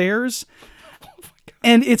up the stairs,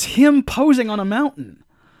 and it's him posing on a mountain.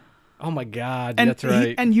 Oh my God, And that's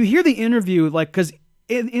right. and you hear the interview, like, because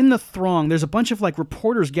in the throng, there's a bunch of like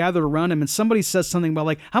reporters gathered around him, and somebody says something about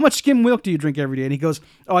like, how much skim milk do you drink every day? And he goes,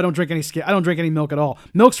 oh, I don't drink any milk at all.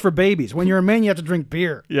 Milk's for babies. When you're a man, you have to drink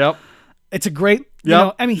beer. Yep. It's a great You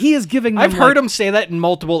know, I mean, he is giving them, I've heard him say that in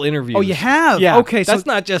multiple interviews. Oh, you have? Yeah. Okay, so that's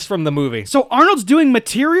not just from the movie. So Arnold's doing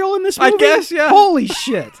material in this movie? I guess, yeah. Holy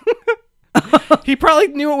shit. He probably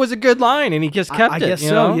knew it was a good line, and he just kept it. I guess you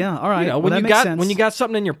so. know? Yeah. All right. You know, well, that makes sense. when you got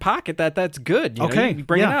something in your pocket, that's good. You know, okay, you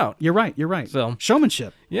bring it out. You're right. You're right. So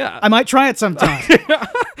showmanship. Yeah, I might try it sometime.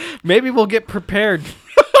 Maybe we'll get prepared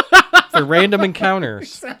for random encounters.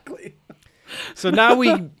 Exactly. So now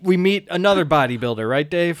we meet another bodybuilder, right,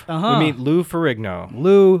 Dave? Uh-huh. We meet Lou Ferrigno.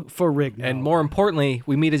 Lou Ferrigno. And more importantly,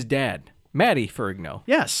 we meet his dad, Matty Ferrigno.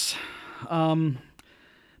 Yes.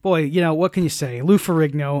 Boy, you know, what can you say? Lou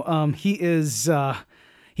Ferrigno, he is,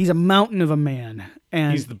 he's a mountain of a man.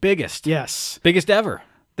 And He's the biggest. yes. Biggest ever.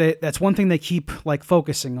 That's one thing they keep, like,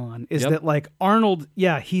 focusing on, is that, like, Arnold,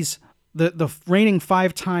 yeah, he's the reigning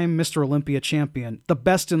 5-time Mr. Olympia champion, the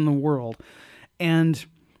best in the world. And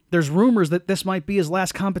there's rumors that this might be his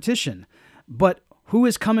last competition. But who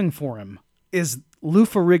is coming for him is Lou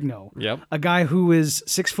Ferrigno, a guy who is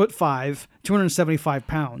 6'5", 275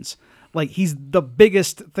 pounds. Like, he's the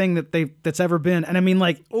biggest thing that's ever been. And I mean,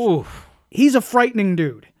 like, he's a frightening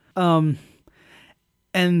dude. And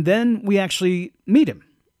then we actually meet him.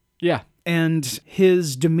 Yeah. And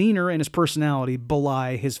his demeanor and his personality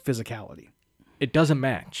belie his physicality. It doesn't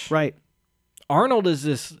match. Right. Arnold is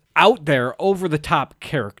this out there, over-the-top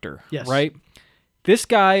character. Yes. Right? This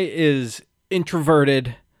guy is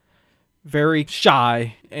introverted, very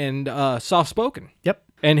shy, and soft-spoken. Yep.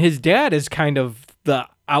 And his dad is kind of the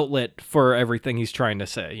outlet for everything he's trying to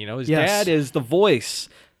say. You know, his dad is the voice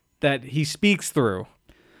that he speaks through.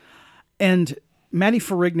 And Matty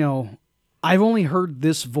Ferrigno, I've only heard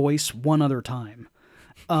this voice one other time.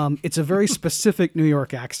 It's a very specific New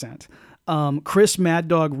York accent. Chris Mad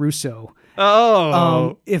Dog Russo.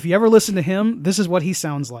 Oh. If you ever listen to him, this is what he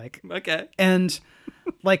sounds like. Okay. And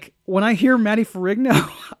like when I hear Matty Ferrigno,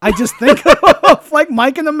 I just think of like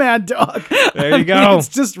Mike and the Mad Dog. There you go. It's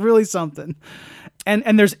just really something.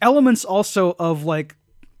 And there's elements also of like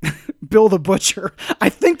Bill the Butcher. I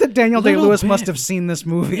think that Daniel Day-Lewis must have seen this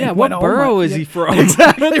movie. Yeah, and what went, borough is he from?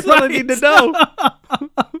 Exactly. That's all I need to know.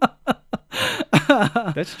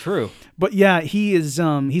 That's true. But yeah, he is.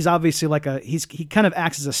 He's obviously like he kind of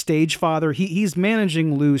acts as a stage father. He's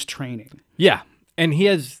managing Lou's training. Yeah, and he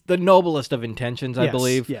has the noblest of intentions, I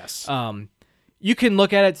believe. Yes. You can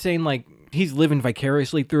look at it saying like he's living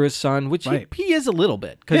vicariously through his son, which he is a little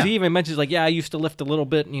bit, because he even mentions like, yeah, I used to lift a little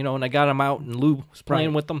bit, you know, and I got him out, and Lou was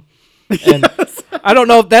playing with them. And I don't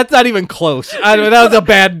know if that's not even close. That was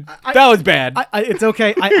bad. It's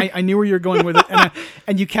okay. I knew where you're going with it,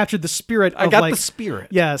 and you captured the spirit. I got the spirit.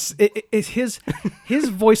 Yes, it's his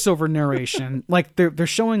voiceover narration. Like they're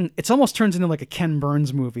showing. It almost turns into like a Ken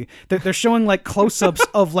Burns movie. They're showing like close-ups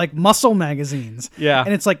of like muscle magazines. Yeah,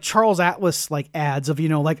 and it's like Charles Atlas like ads of, you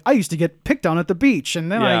know, like I used to get picked on at the beach,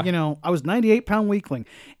 and then I was 98-pound weakling,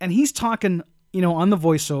 and he's talking, you know, on the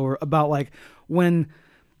voiceover about like when.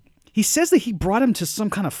 He says that he brought him to some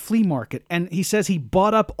kind of flea market, and he says he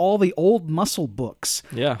bought up all the old muscle books.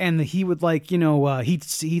 Yeah. And he would like, you know,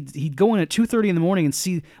 he'd go in at 2:30 in the morning and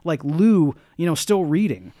see like Lou, you know, still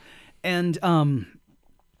reading. And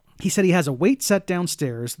he said he has a weight set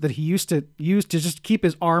downstairs that he used to use to just keep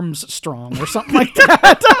his arms strong or something like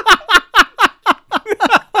that.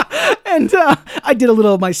 And I did a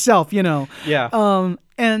little myself, you know. Yeah.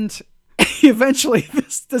 And eventually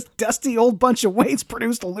this dusty old bunch of weights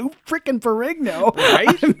produced Lou freaking Ferrigno.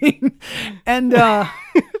 Right? I mean, and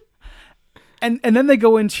then they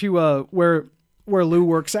go into where Lou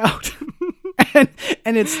works out. and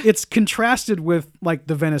it's contrasted with like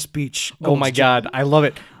the Venice Beach. Oh my God, I love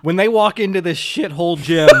it. When they walk into this shithole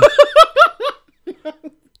gym,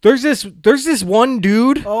 there's this one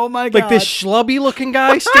dude. Oh my God. Like this schlubby looking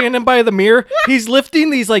guy standing by the mirror. He's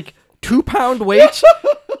lifting these like 2-pound weights.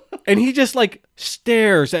 And he just like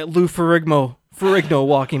stares at Lou Ferrigno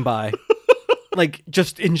walking by, like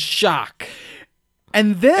just in shock.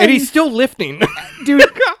 And he's still lifting, dude.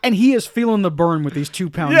 And he is feeling the burn with these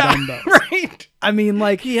 2-pound dumbbells. Right. I mean,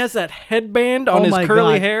 like he has that headband on his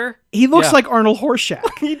curly hair. He looks like Arnold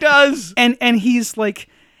Horshack. He does. And he's like,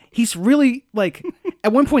 he's really like.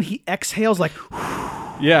 At one point, he exhales like.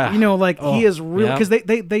 Yeah. You know, like he is real because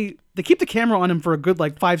they keep the camera on him for a good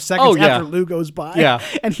like 5 seconds after Lou goes by. Yeah.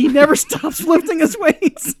 And he never stops lifting his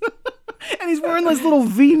weights. And he's wearing this little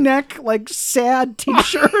V-neck, like sad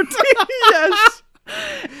t-shirt. Yes.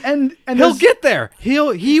 And he'll get there.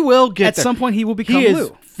 He will get at there. some point he will become He is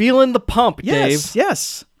Lou. feeling the pump, Dave.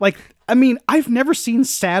 Yes. Like I mean, I've never seen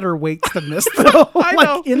sadder weights than this, though. I like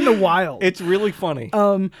know. in the wild. It's really funny.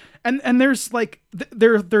 And there's like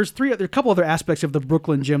there's there are a couple other aspects of the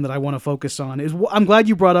Brooklyn gym that I want to focus on. I'm glad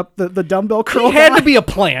you brought up the dumbbell curl. He had guy. to be a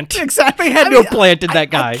plant. Exactly. They had to have planted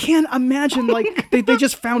that guy. I can't imagine like they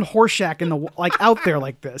just found Horseshack in the like out there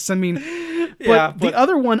like this. I mean, but the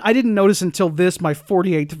other one I didn't notice until my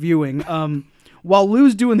 48th viewing. While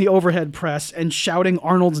Lou's doing the overhead press and shouting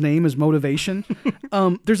Arnold's name as motivation,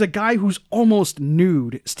 there's a guy who's almost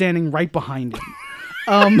nude standing right behind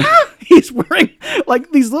him. He's wearing like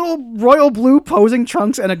these little royal blue posing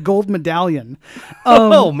trunks and a gold medallion.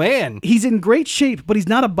 Oh man. He's in great shape, but he's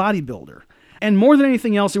not a bodybuilder. And more than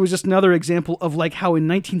anything else, it was just another example of like how in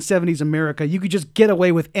 1970s America, you could just get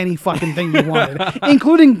away with any fucking thing you wanted,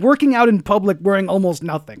 including working out in public wearing almost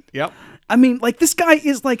nothing. Yep. I mean, like this guy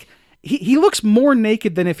is like, he looks more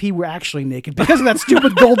naked than if he were actually naked because of that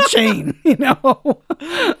stupid gold chain, you know?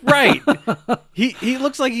 Right. He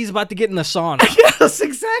looks like he's about to get in the sauna. Yes,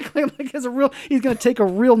 exactly. Like he's going to take a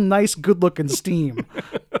real nice, good-looking steam.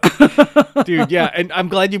 Dude, yeah, and I'm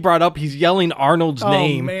glad you brought up he's yelling Arnold's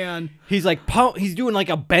name. Oh, man. He's like, he's doing like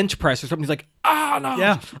a bench press or something. He's like, Arnold,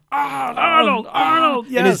 Yeah. Arnold.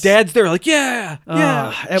 Yes. And his dad's there like, yeah,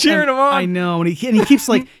 cheering him on. I know, and he keeps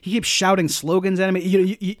like he keeps shouting slogans at him.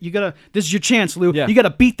 You gotta. This is your chance, Lou. Yeah. You gotta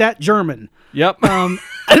beat that German. Yep. I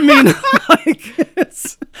mean,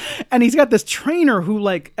 like, and he's got this trainer who,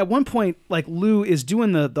 like, at one point, like Lou is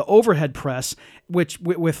doing the overhead press, which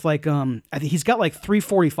with like I think he's got like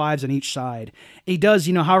 345s on each side. He does,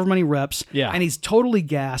 however many reps. Yeah. And he's totally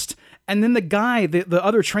gassed. And then the guy, the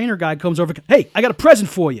other trainer guy comes over, hey, I got a present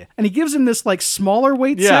for you. And he gives him this like smaller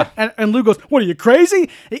weight set. And Lou goes, what are you, crazy?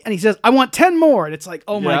 And he says, I want 10 more. And it's like,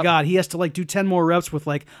 oh my God, he has to like do 10 more reps with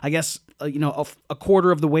like, I guess, a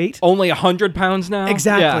quarter of the weight. Only 100 pounds now?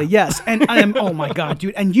 Exactly, Yeah. yes. And I am, oh my God,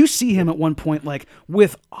 dude. And you see him at one point like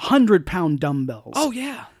with 100-pound dumbbells. Oh,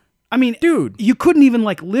 yeah. I mean, Dude. you couldn't even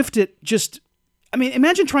like lift it I mean,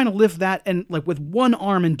 imagine trying to lift that and like with one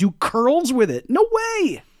arm and do curls with it. No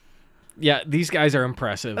way. Yeah, these guys are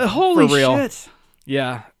impressive. Holy for real. shit.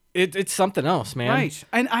 Yeah, it's something else, man. Right.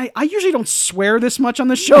 And I usually don't swear this much on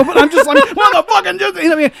the show, but I'm just like, motherfucking, you know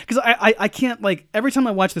what I mean? Because I can't, like, every time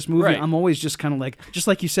I watch this movie, Right. I'm always just kind of like, just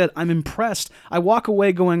like you said, I'm impressed. I walk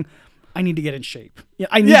away going, I need to get in shape. Yeah,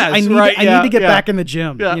 I need to get back in the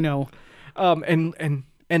gym, Yeah.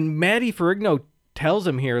 And Matty Ferrigno tells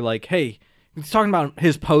him here, like, hey, he's talking about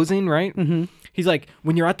his posing, right? Mm-hmm. He's like,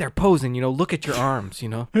 when you're out there posing, look at your arms,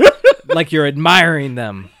 like you're admiring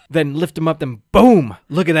them. Then lift them up, then boom,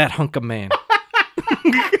 look at that hunk of man.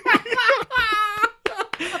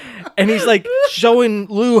 And he's like showing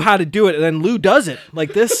Lou how to do it, and then Lou does it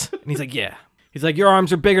like this, and he's like, yeah. He's like, your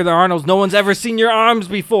arms are bigger than Arnold's. No one's ever seen your arms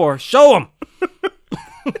before. Show him.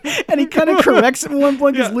 and he kind of corrects him at one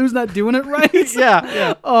point because Lou's not doing it right.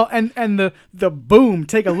 Yeah. Oh, and the boom,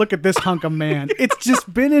 take a look at this hunk of man. It's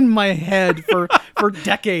just been in my head for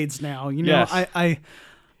decades now. Yes.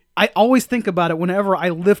 I always think about it whenever I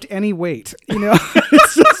lift any weight.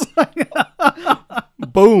 It's just like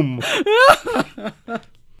Boom.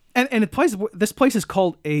 And this place is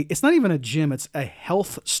called it's not even a gym, it's a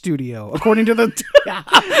health studio, according to the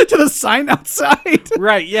to the sign outside.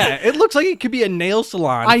 Right, yeah. It looks like it could be a nail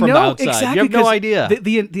salon I from know, the outside. exactly. You have no idea.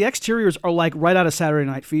 The exteriors are like right out of Saturday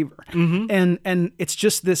Night Fever. Mm-hmm. And it's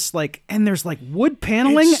just this like, and there's like wood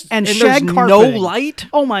paneling and shag there's carpeting. no light.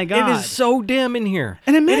 Oh my God. It is so dim in here.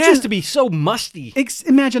 And it imagine- has to be so musty.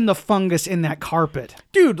 Imagine the fungus in that carpet.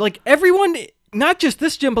 Dude, like everyone, not just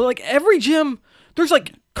this gym, but like every gym, there's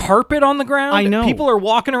like carpet on the ground. I know. People are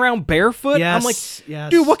walking around barefoot. Yes, I'm like,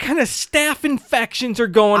 yes. dude, what kind of staph infections are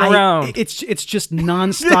going around? It's just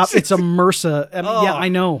nonstop. It's a MRSA. Yeah, Oh. I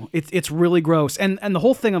know. It's really gross. And the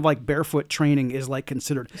whole thing of like barefoot training is like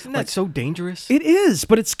considered. Isn't that so dangerous? It is,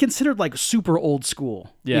 but it's considered like super old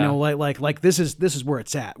school. Yeah. Like this is where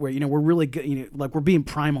it's at. Where we're really good. Like we're being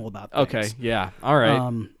primal about things. Okay, yeah, all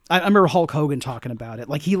right. I remember Hulk Hogan talking about it.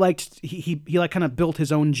 Like he like kind of built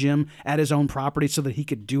his own gym at his own property so that he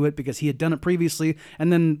could do it because he had done it previously.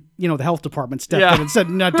 And then the health department stepped in and said,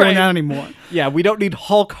 "Not doing that anymore." Yeah, we don't need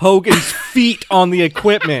Hulk Hogan's feet on the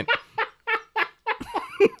equipment.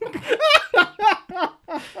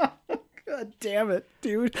 God damn it,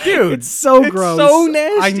 dude! Dude, it's so it's gross. so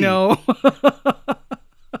nasty. I know.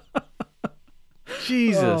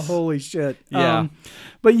 Jesus. Oh, holy shit. Yeah.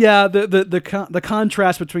 But yeah, the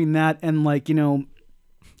contrast between that and like,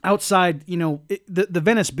 outside, the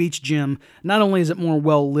Venice Beach gym, not only is it more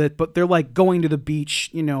well lit, but they're like going to the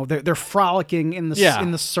beach, they're frolicking in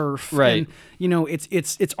the surf. Right. And,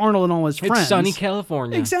 it's Arnold and all his friends. It's sunny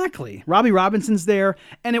California. Exactly. Robbie Robinson's there.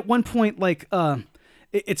 And at one point,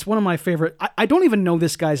 it's one of my favorite, I don't even know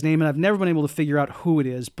this guy's name, and I've never been able to figure out who it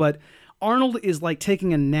is, but Arnold is like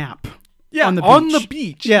taking a nap. Yeah, on the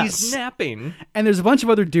beach. Yes. He's napping. And there's a bunch of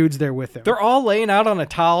other dudes there with him. They're all laying out on a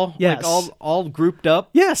towel, yes. like all grouped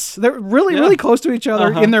up. Yes, they're really close to each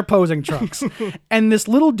other in their posing trunks. And this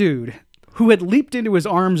little dude who had leaped into his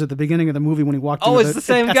arms at the beginning of the movie when he walked in. It's the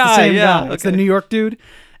same guy. The same guy. Okay. It's the New York dude.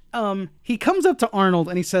 He comes up to Arnold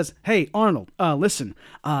and he says, "Hey, Arnold, listen,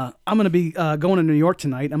 I'm going to be going to New York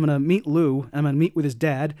tonight. I'm going to meet Lou. I'm going to meet with his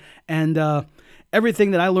dad. And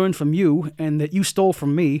everything that I learned from you and that you stole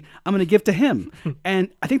from me, I'm going to give to him. And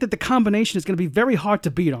I think that the combination is going to be very hard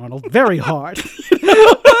to beat, Arnold. Very hard."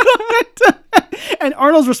 And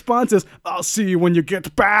Arnold's response is, "I'll see you when you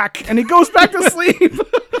get back." And he goes back to sleep.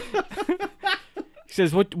 He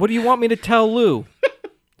says, What do you want me to tell Lou?"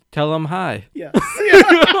 "Tell him hi." Yes.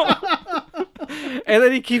 And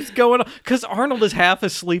then he keeps going, because Arnold is half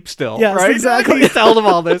asleep still. Yes, right? exactly. He's telling him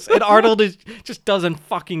all this, and Arnold just doesn't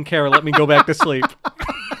fucking care. Let me go back to sleep.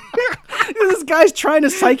 This guy's trying to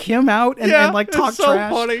psych him out and talk it's so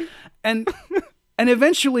trash. Funny. And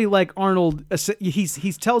eventually, Arnold,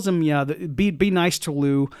 he tells him, be nice to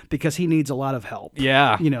Lou because he needs a lot of help.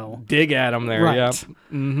 Yeah. Dig at him there. Right. Yeah.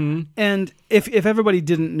 Mm-hmm. And if everybody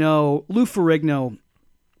didn't know, Lou Ferrigno,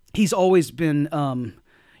 he's always been,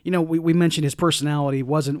 we mentioned his personality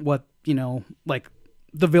wasn't what,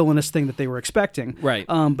 the villainous thing that they were expecting. Right.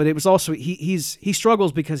 But it was also, he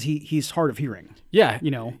struggles because he's hard of hearing. Yeah.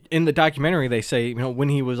 In the documentary, they say, when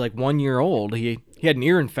he was 1 year old, he had an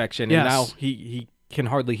ear infection, and now he can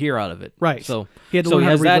hardly hear out of it. Right. So he had to learn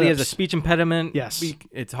how to read that. He lips. has a speech impediment. Yes.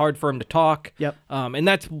 It's hard for him to talk. Yep. And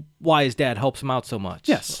that's why his dad helps him out so much.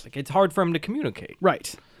 Yes. It's hard for him to communicate.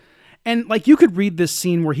 Right. And you could read this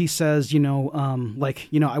scene where he says, I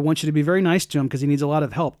want you to be very nice to him because he needs a lot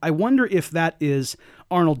of help. I wonder if that is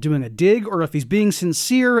Arnold doing a dig or if he's being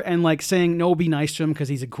sincere and saying, no, be nice to him because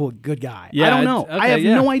he's a good guy. Yeah, I don't know. I have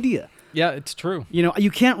no idea. Yeah, it's true.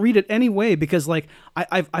 You can't read it any way because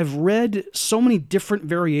I've read so many different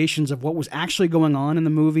variations of what was actually going on in the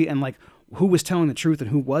movie and who was telling the truth and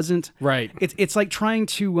who wasn't. Right. It's like trying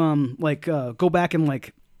to go back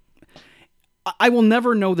and I will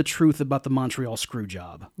never know the truth about the Montreal screw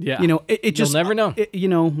job. Yeah. It just You'll never know.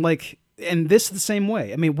 And this is the same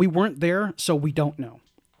way. I mean, we weren't there, so we don't know.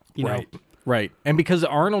 Right. And because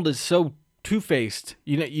Arnold is so two-faced,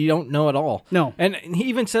 you don't know at all. No. And he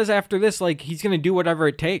even says after this, he's going to do whatever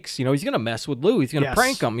it takes. He's going to mess with Lou. He's going to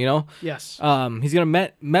prank him, Yes. He's going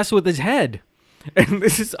to mess with his head. And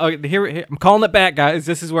this is, here, I'm calling it back, guys.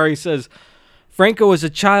 This is where he says, "Franco is a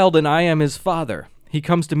child and I am his father. He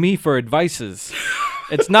comes to me for advices.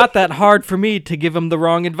 It's not that hard for me to give him the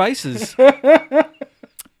wrong advices."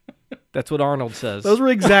 That's what Arnold says. Those were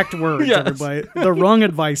exact words, Yes. everybody. The wrong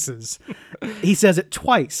advices. He says it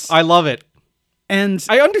twice. I love it. And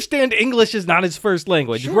I understand English is not his first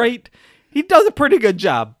language, right? He does a pretty good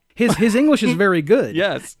job. His English is very good.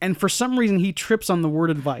 Yes. And for some reason, he trips on the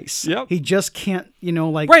word advice. Yep. He just can't,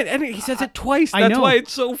 Right, and he says it twice. I That's know. why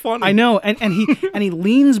it's so funny. I know. And he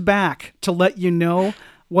leans back to let you know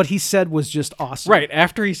what he said was just awesome. Right,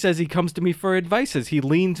 after he says he comes to me for advices, he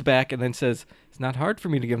leans back and then says, "It's not hard for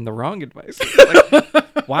me to give him the wrong advice."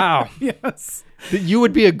 Wow. Yes. You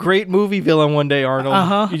would be a great movie villain one day,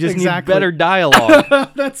 Arnold. You just need better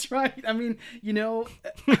dialogue. That's right. I mean,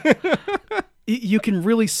 you can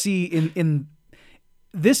really see in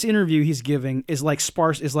this interview he's giving is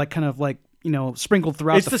sparse, is kind of sprinkled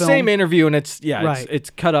throughout It's the film. same interview, and it's Right. it's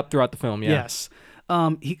cut up throughout the film. Yeah. Yes.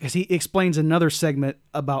 He explains another segment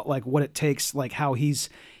about what it takes, how he's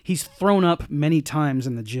thrown up many times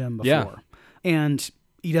in the gym before. Yeah. And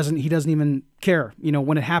he doesn't even care.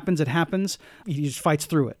 When it happens, it happens. He just fights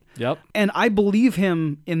through it. Yep. And I believe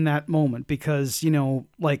him in that moment because,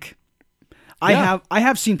 I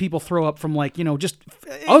have seen people throw up from just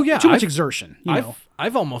too much exertion.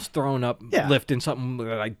 I've almost thrown up lifting something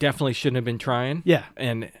that I definitely shouldn't have been trying. Yeah.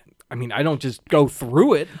 And I mean, I don't just go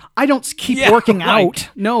through it. I don't keep working out.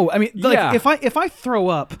 No, I mean, if I throw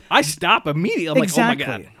up, I stop immediately. I'm exactly. like,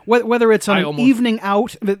 oh my God. Whether it's on an evening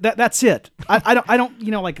out, that's it. I don't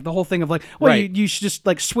the whole thing of Right. you should just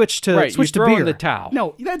switch to Right, switch you to throw in beer. the towel.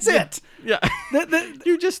 No, that's it. Yeah.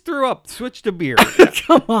 You just threw up. Switch to beer.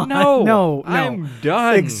 Come on. No. I'm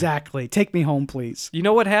done. Exactly. Take me home, please. You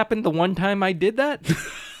know what happened the one time I did that?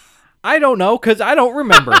 I don't know, because I don't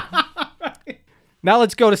remember. Now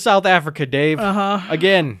let's go to South Africa, Dave.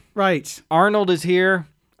 Again, Right. Arnold is here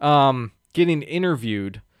getting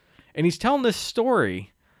interviewed, and he's telling this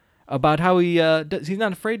story about how he's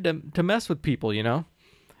not afraid to mess with people, you know?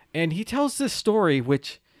 And he tells this story,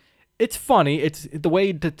 which it's funny. It's the way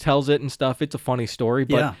he tells it and stuff. It's a funny story,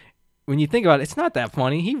 but Yeah. when you think about it, it's not that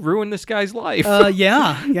funny. He ruined this guy's life.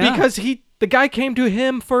 Yeah. Because the guy came to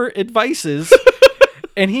him for advices.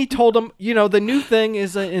 And he told him, you know, the new thing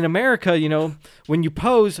is in America, you know, when you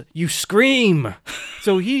pose, you scream.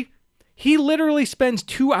 So he literally spends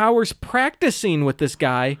 2 hours practicing with this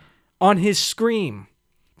guy on his scream.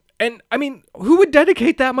 And, I mean, who would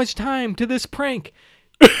dedicate that much time to this prank?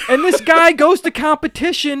 And this guy goes to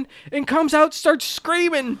competition and comes out, starts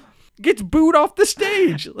screaming, gets booed off the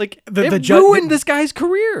stage. Like, it ruined this guy's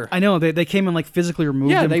career. I know. They came and, like, physically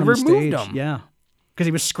removed him they from the stage. removed him. Yeah. Because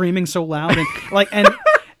he was screaming so loud. And,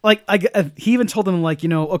 he even told them, like, you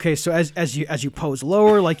know, okay, so as you pose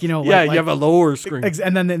lower, like, you know. You have a lower scream.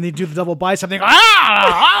 And then they do the double bicep thing,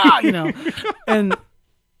 you know.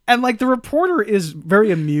 And like the reporter is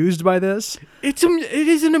very amused by this. It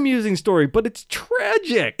is an amusing story, but it's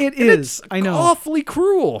tragic. It is. I know. Awfully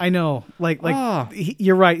cruel. I know.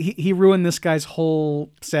 You're right. He ruined this guy's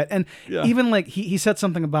whole set. And even like he said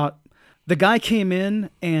something about the guy came in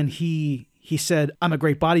and he said, I'm a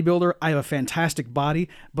great bodybuilder. I have a fantastic body,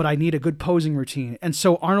 but I need a good posing routine. And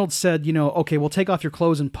so Arnold said, you know, okay, well, take off your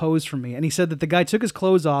clothes and pose for me. And he said that the guy took his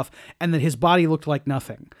clothes off and that his body looked like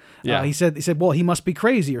nothing. Yeah. He said, well, he must be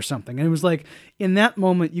crazy or something. And it was like, in that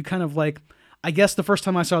moment, you kind of like, I guess the first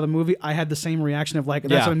time I saw the movie, I had the same reaction of like,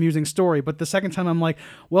 that's an amusing story. But the second time I'm like,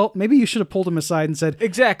 well, maybe you should have pulled him aside and said,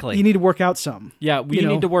 exactly, you need to work out some. Yeah, you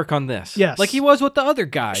need to work on this. Yes. Like he was with the other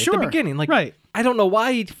guy Sure. at the beginning. Like, right. I don't know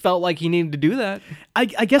why he felt like he needed to do that. I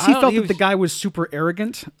guess he felt that the guy was super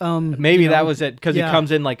arrogant. Maybe that was it, because he yeah. comes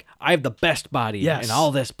in like, I have the best body Yes. and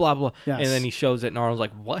all this, blah, blah. Yes. And then he shows it and Arnold's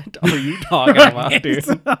like, what are you talking about, dude?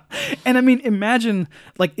 And I mean, imagine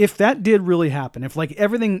like if that did really happen, if like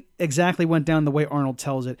everything exactly went down the way Arnold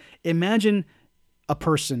tells it, imagine a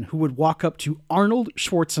person who would walk up to Arnold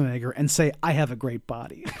Schwarzenegger and say, I have a great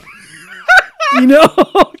body. You know,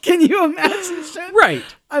 can you imagine? Right.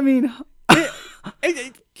 I mean,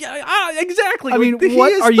 exactly. I mean, He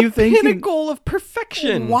what is are the you thinking? pinnacle of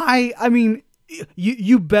perfection. Why? I mean,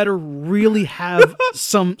 you better really have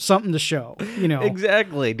something to show. You know,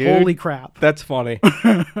 Exactly, dude. Holy crap! That's funny.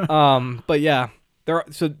 But yeah,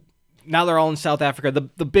 now they're all in South Africa.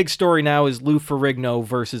 The big story now is Lou Ferrigno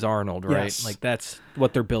versus Arnold, right? Yes. Like that's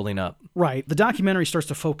what they're building up. Right. The documentary starts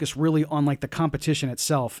to focus really on like the competition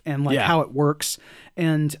itself and like Yeah. how it works.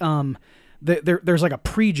 And there's like a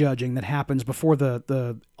prejudging that happens before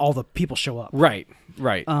all the people show up. Right.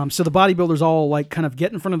 So the bodybuilders all like kind of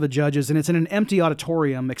get in front of the judges, and it's in an empty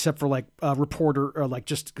auditorium except for like a reporter or like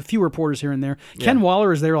just a few reporters here and there. Ken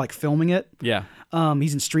Waller is there like filming it. Yeah.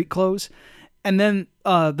 He's in street clothes. And then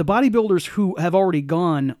the bodybuilders who have already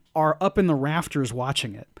gone are up in the rafters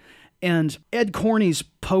watching it. And Ed Corney's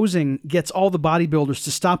posing gets all the bodybuilders to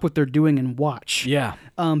stop what they're doing and watch. Yeah.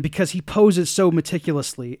 Because he poses so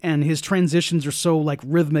meticulously and his transitions are so like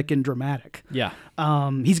rhythmic and dramatic. Yeah.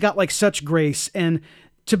 He's got like such grace. And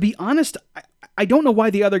to be honest, I don't know why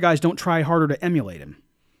the other guys don't try harder to emulate him.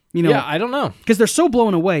 You know, Yeah, I don't know. because they're so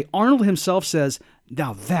blown away. Arnold himself says,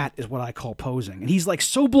 now that is what I call posing. And he's like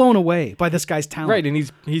so blown away by this guy's talent. Right, and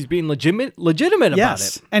he's being legitimate about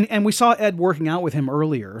it. And we saw Ed working out with him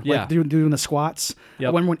earlier, Yeah. like doing the squats.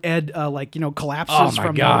 Yep. When Ed collapses Oh my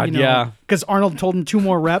from God, yeah. because Arnold told him 2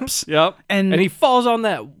 more reps. Yep. And he falls on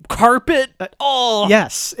that carpet.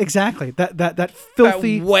 Yes, exactly. That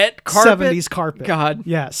filthy That wet carpet. 70s carpet. God.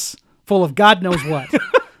 Yes. Full of God knows what.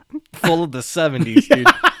 Full of the 70s, dude.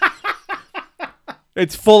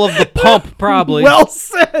 It's full of the pump, probably. Well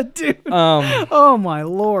said, dude. Oh my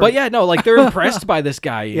Lord. But yeah, no, like they're impressed by this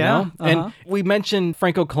guy, you Yeah, know? And we mentioned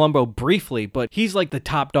Franco Columbu briefly, but he's like the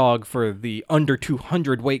top dog for the under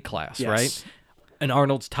 200 weight class, Yes. right? And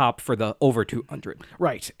Arnold's top for the over 200.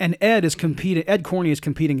 Right. And Ed Corney is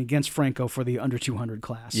competing against Franco for the under 200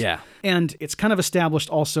 class. Yeah. And it's kind of established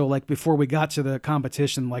also, like before we got to the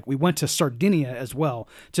competition, like we went to Sardinia as well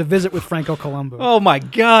to visit with Franco Columbu. Oh my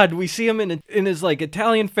God, we see him in his like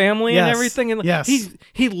Italian family and Yes, everything, and yes.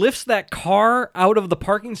 he lifts that car out of the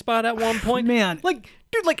parking spot at one point. Man. like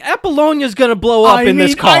dude, like Apollonia's gonna blow up in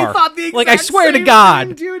this car. I thought the exact like I swear to same God,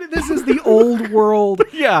 thing, dude. This is the old world.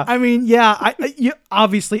 Yeah. I mean, yeah.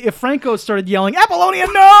 Obviously, if Franco started yelling "Apollonia,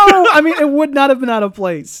 no!" I mean, it would not have been out of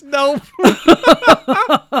place. no.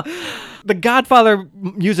 The Godfather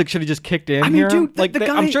music should have just kicked in mean, here. dude, like the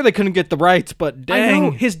guy, I'm sure they couldn't get the rights, but dang. I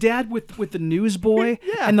know his dad with the newsboy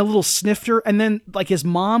and the little snifter, and then like his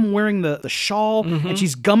mom wearing the shawl, and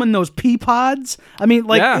she's gumming those pea pods. I mean,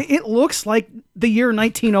 like it looks like the year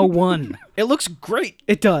 1901. It looks great.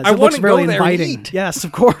 It does. I It looks wanna very go there and inviting. eat. Yes,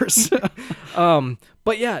 of course.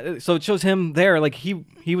 But yeah, so it shows him there. Like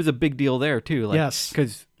he was a big deal there too. Like, Yes.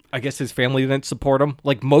 because I guess his family didn't support him,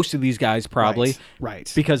 like most of these guys probably.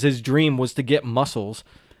 Right. Because his dream was to get muscles,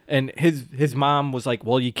 and his mom was like,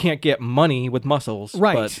 "Well, you can't get money with muscles."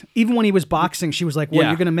 Right. But, Even when he was boxing, she was like, "Well, Yeah.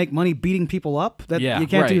 you're going to make money beating people up? That Yeah, you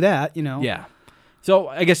can't do right. that, you know." yeah. So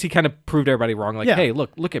I guess he kind of proved everybody wrong. Like, Yeah. hey,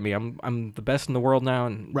 look at me. I'm the best in the world now.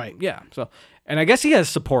 And Right. Yeah. So, and I guess he has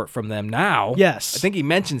support from them now. Yes. I think he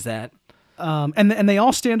mentions that. And they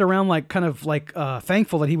all stand around like kind of like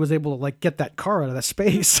thankful that he was able to like get that car out of that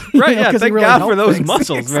space. Right. Yeah. 'cause he Thank really God for helped those things.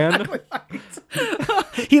 muscles, man.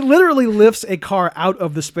 He literally lifts a car out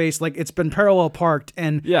of the space, like it's been parallel parked,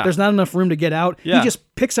 and Yeah. there's not enough room to get out. Yeah. He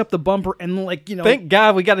just picks up the bumper and like Thank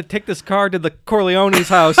God we got to take this car to the Corleone's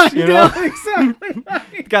house. You know, Yeah, exactly.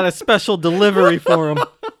 Right. got a special delivery for him.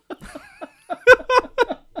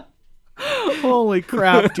 Holy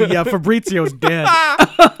crap, dude! Yeah, Fabrizio's dead.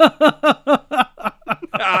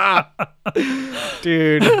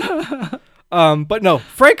 Dude. But no,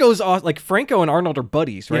 Franco's like Franco and Arnold are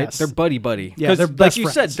buddies, right? Yes. They're buddy. Yeah, they're like best you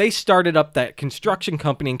friends. said, they started up that construction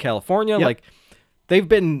company in California. Yep. Like they've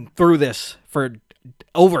been through this for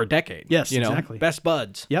over a decade. Yes, you know, exactly. best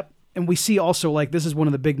buds. Yep. And we see also like this is one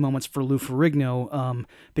of the big moments for Lou Ferrigno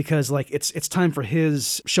because like it's time for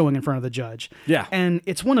his showing in front of the judge. Yeah. And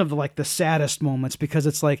it's one of the saddest moments because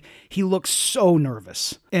it's like he looks so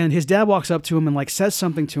nervous. And his dad walks up to him and like says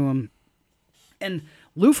something to him. And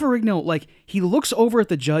Lou Ferrigno, like, he looks over at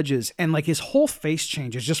the judges and, like, his whole face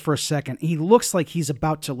changes just for a second. He looks like he's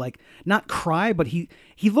about to, like, not cry, but he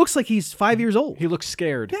looks like he's 5 years old. He looks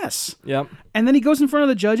scared. Yes. Yep. And then he goes in front of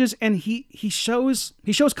the judges and he shows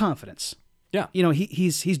confidence. Yeah. You know,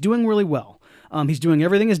 he's doing really well. He's doing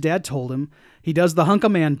everything his dad told him. He does the hunk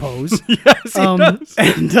of man pose. Yes,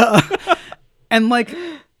 he does. And like,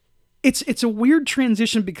 it's a weird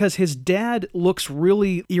transition because his dad looks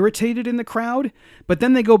really irritated in the crowd, but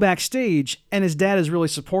then they go backstage and his dad is really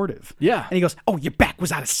supportive. Yeah. And he goes, "Oh, your back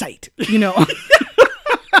was out of sight," you know.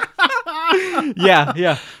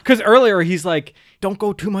 Yeah. Because earlier he's like, "Don't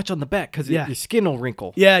go too much on the back because Yeah. your skin will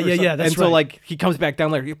wrinkle." Yeah, Or yeah, something. that's and so right. like he comes back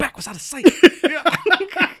down there. Your back was out of sight.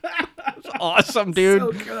 It's awesome, dude.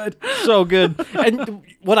 So good. So good. And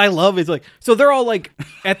what I love is like, so they're all like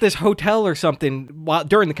at this hotel or something while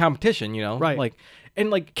during the competition, you know, Right. Like, and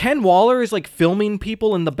like Ken Waller is like filming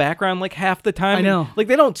people in the background like half the time. I know. And, like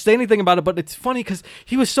they don't say anything about it, but it's funny because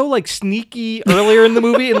he was so like sneaky earlier in the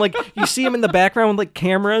movie, and like you see him in the background with like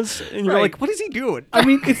cameras, and you're Right. like, what is he doing? I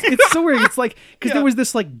mean, it's so weird. It's like because there was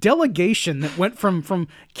this like delegation that went from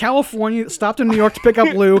California, stopped in New York to pick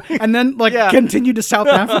up Lou, and then like continued to South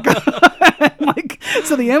Africa. Like,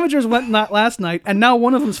 so the amateurs went not last night, and now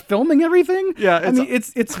one of them's filming everything. Yeah, I mean,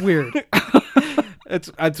 it's weird.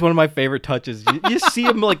 It's one of my favorite touches. You see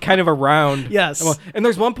him like kind of around. Yes. And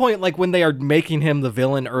there's one point like when they are making him the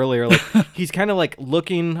villain earlier, like he's kind of like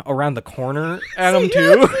looking around the corner at him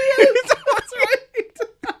too. That's right.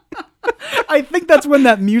 I think that's when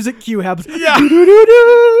that music cue happens. Yeah. Man,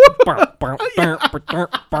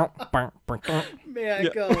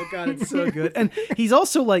 oh god, it's so good. And he's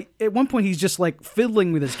also like, at one point, he's just like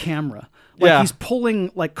fiddling with his camera, like Yeah. he's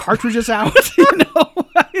pulling like cartridges out. You know,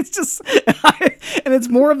 it's just, and it's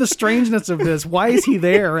more of the strangeness of this. Why is he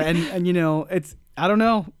there? And you know, it's I don't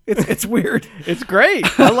know. It's weird. It's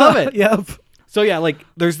great. I love it. Yep. So yeah, like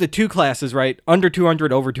there's the two classes, right? Under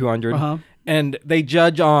 200, over 200, Uh-huh. and they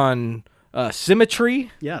judge on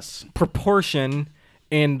symmetry, Yes. proportion,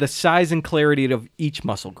 and the size and clarity of each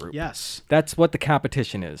muscle group. Yes. That's what the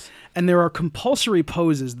competition is. And there are compulsory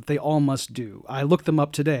poses that they all must do. I looked them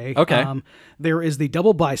up today. Okay. There is the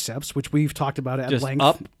double biceps, which we've talked about at Just length.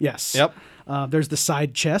 up? Yes. Yep. There's the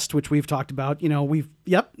side chest, which we've talked about. You know,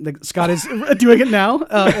 Scott is doing it now.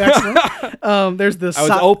 Excellent. There's the I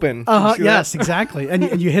was open. Uh-huh, You see yes, exactly.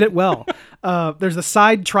 And you hit it well. There's the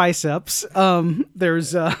side triceps.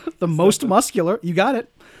 There's the most muscular. You got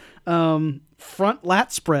it. Front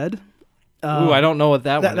lat spread. Ooh, I don't know what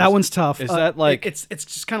that one is. That one's tough. Is that like... it's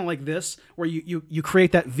just kind of like this, where you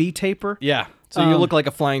create that V taper. Yeah. So you look like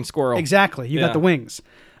a flying squirrel. Exactly. You Yeah. got the wings.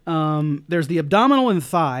 There's the abdominal and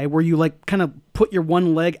thigh, where you like kind of put your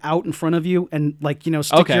one leg out in front of you and like, you know,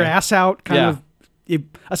 stick Okay. your ass out. Kind Yeah. of.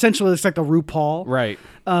 Essentially, it's like the RuPaul. Right.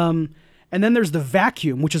 And then there's the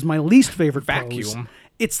vacuum, which is my least favorite pose. Vacuum?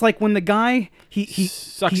 It's like when the guy he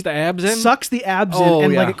Sucks the abs in? sucks the abs Oh, in,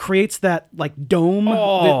 and like yeah. it creates that like dome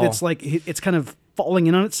that's like it's kind of falling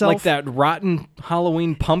in on itself. Like that rotten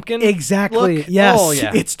Halloween pumpkin? Exactly. Look? Yes. Oh,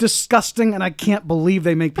 yeah. It's disgusting, and I can't believe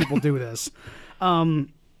they make people do this.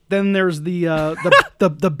 Then there's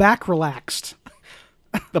the back relaxed.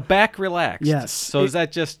 The back relaxed. Yes. So is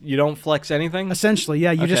that just you don't flex anything? Essentially,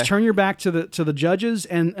 yeah. You just Okay. turn your back to the judges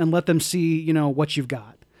and let them see what you've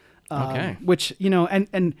got. Okay. Which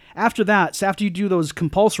and after that, so after you do those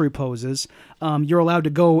compulsory poses, you're allowed to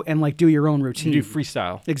go and like do your own routine. You do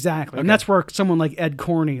freestyle. Exactly. And that's where someone like Ed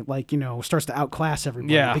Corney, starts to outclass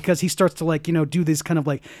everybody. Yeah. Because he starts to do this kind of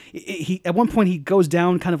like, he at one point he goes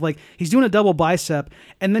down kind of like, he's doing a double bicep,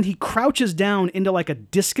 and then he crouches down into like a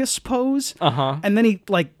discus pose. Uh-huh. And then he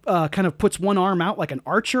kind of puts one arm out like an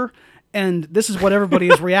archer. And this is what everybody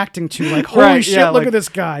is reacting to. Like, holy Right, shit, yeah, look like- at this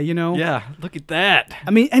guy, Yeah, look at that.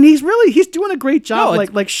 I mean, and he's doing a great job, No,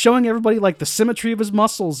 it's- like showing everybody like the symmetry of his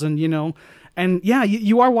muscles, and and yeah,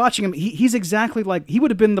 you are watching him. He's exactly like he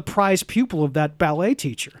would have been the prize pupil of that ballet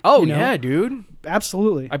teacher. Oh, yeah, dude.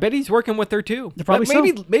 absolutely. I bet he's working with her too. Probably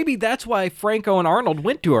But maybe that's why Franco and Arnold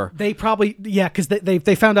went to her. They probably because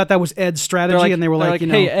they found out that was Ed's strategy, and they were they're like,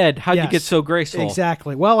 hey Ed, how'd you yes, get so graceful?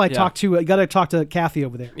 Exactly. Well, I got to talk to Kathy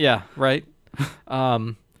over there. Yeah, right.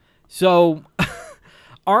 So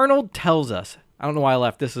Arnold tells us, I don't know why I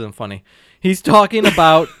left, this isn't funny. He's talking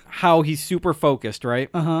about how he's super focused, right?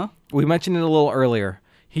 Uh-huh. We mentioned it a little earlier.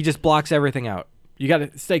 He just blocks everything out. You got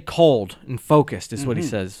to stay cold and focused is what he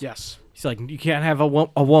says. Yes. He's like, you can't have a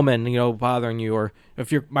woman, bothering you, or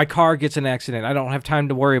if my car gets in an accident, I don't have time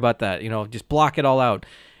to worry about that. Just block it all out.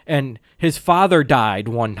 And his father died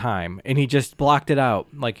one time, and he just blocked it out.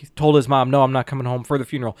 Like, he told his mom, no, I'm not coming home for the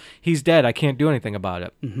funeral. He's dead. I can't do anything about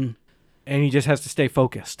it. Mm-hmm. And he just has to stay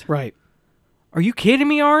focused. Right. Are you kidding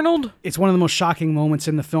me, Arnold? It's one of the most shocking moments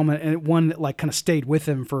in the film, and one that like kind of stayed with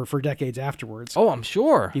him for decades afterwards. Oh, I'm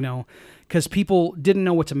sure. Because people didn't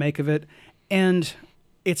know what to make of it, and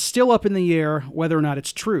it's still up in the air whether or not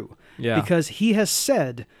it's true. Yeah. Because he has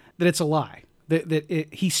said that it's a lie.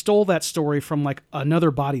 He stole that story from like another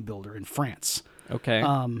bodybuilder in France. Okay.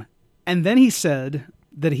 And then he said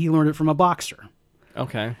that he learned it from a boxer.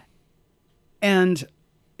 Okay. And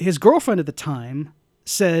his girlfriend at the time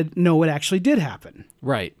said, no, it actually did happen.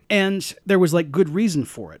 Right. And there was like good reason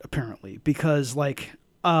for it, apparently, because like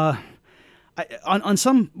on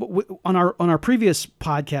our previous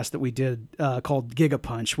podcast that we did called Giga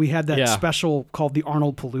Punch, we had that special called the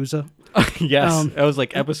Arnold Palooza. Yes. That was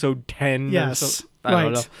like episode 10. Yes. Or so. I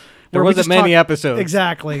don't know. There Where we wasn't just many talked- episodes.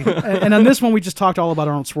 Exactly. And on this one, we just talked all about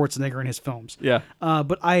Arnold Schwarzenegger and his films. Yeah.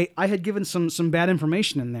 But I had given some bad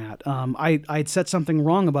information in that. I'd said something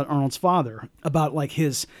wrong about Arnold's father, about like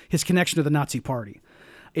his connection to the Nazi Party.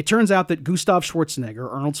 It turns out that Gustav Schwarzenegger,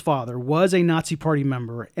 Arnold's father, was a Nazi Party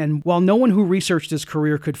member, and while no one who researched his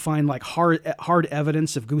career could find like hard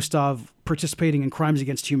evidence of Gustav participating in crimes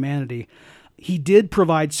against humanity, he did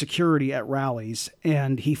provide security at rallies,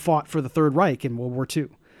 and he fought for the Third Reich in World War II.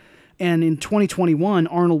 And in 2021,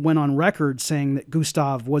 Arnold went on record saying that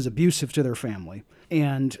Gustav was abusive to their family.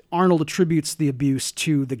 And Arnold attributes the abuse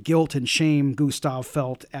to the guilt and shame Gustav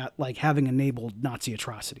felt at like having enabled Nazi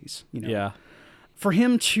atrocities. Yeah. For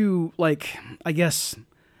him to like, I guess,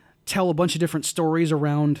 tell a bunch of different stories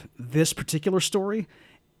around this particular story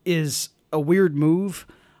is a weird move.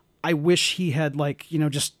 I wish he had like,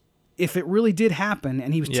 just if it really did happen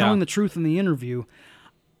and he was telling the truth in the interview,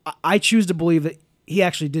 I choose to believe that he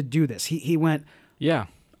actually did do this. He went, Yeah.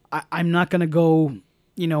 I'm not going to go,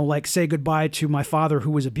 like say goodbye to my father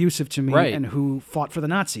who was abusive to me and who fought for the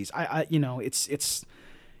Nazis. I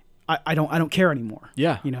don't care anymore.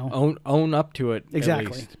 Yeah. Own up to it. Exactly.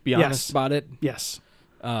 At least. Be honest about it. Yes.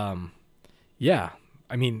 Yeah.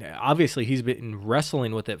 I mean, obviously he's been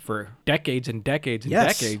wrestling with it for decades and decades and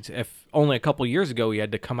decades. If only a couple years ago he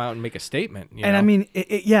had to come out and make a statement. And I mean,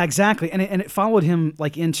 yeah, exactly. And it followed him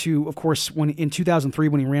like into, of course, when in 2003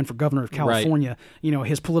 when he ran for governor of California,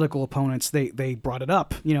 his political opponents, they brought it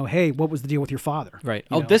up. Hey, what was the deal with your father? Right.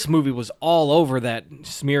 This movie was all over that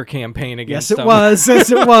smear campaign against Yes, it him. was.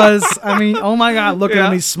 Yes, it was. I mean, oh my God, look at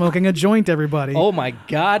him. He's smoking a joint, everybody. Oh my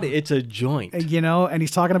God, it's a joint. And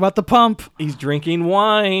he's talking about the pump. He's drinking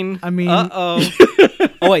wine. I mean... Uh-oh.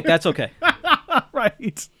 Oh, wait, that's okay.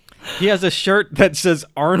 Right. He has a shirt that says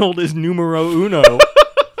Arnold is numero uno.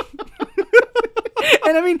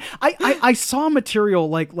 And I mean, I saw material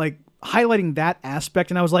like highlighting that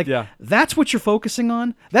aspect, and I was like, that's what you're focusing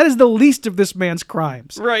on? That is the least of this man's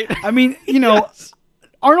crimes. Right. I mean, yes.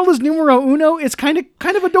 Arnold is numero uno. It's kind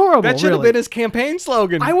of adorable. That should have been his campaign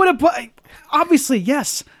slogan. I would have put, obviously,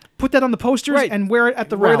 yes. put that on the posters Right. and wear it at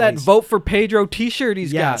the Wear that rallies. Vote for Pedro T-shirt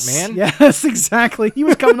he's Yes, got, man. Yes, exactly. He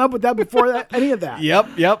was coming up with that before any of that.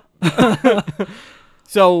 Yep.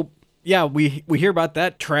 So yeah, we hear about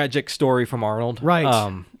that tragic story from Arnold,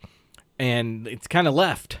 Right. And it's kind of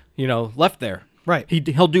left there. Right.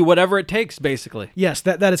 He'll do whatever it takes, basically. Yes,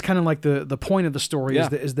 that is kind of like the point of the story Yeah.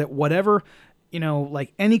 is that whatever,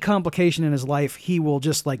 like any complication in his life, he will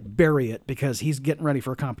just like bury it because he's getting ready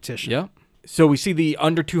for a competition. Yeah. So we see the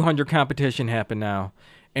under 200 competition happen now,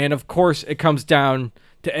 and of course it comes down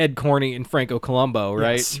to Ed Corney and Franco Columbo,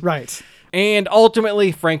 right? Yes, right. And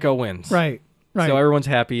ultimately Franco wins. Right. So everyone's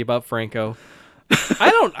happy about Franco.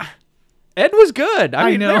 Ed was good. I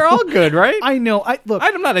mean, know. they're all good, right? I know.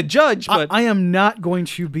 I'm not a judge, but I am not going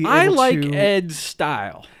to be able I like to... Ed's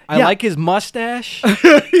style. I Yeah. like his mustache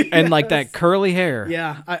and like that curly hair.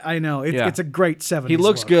 Yeah, I know. Yeah. It's a great 70s He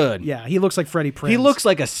looks look. good. Yeah, he looks like Freddie Prinze. He looks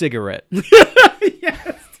like a cigarette.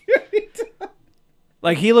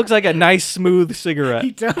 Like he looks like a nice, smooth cigarette. He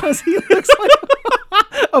does. He looks like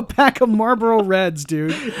a pack of Marlboro Reds,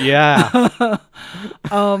 dude. Yeah.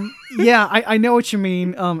 Yeah, I know what you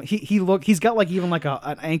mean. He's got like even like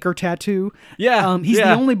an anchor tattoo. Yeah, He's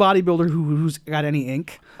yeah. the only bodybuilder who's got any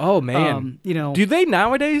ink. Oh man. Do they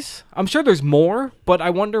nowadays? I'm sure there's more, but I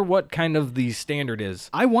wonder what kind of the standard is.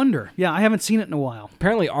 I wonder. Yeah, I haven't seen it in a while.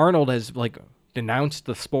 Apparently Arnold has like denounced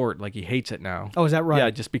the sport, like he hates it now. Oh, is that right? Yeah,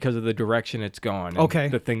 just because of the direction it's gone. And Okay.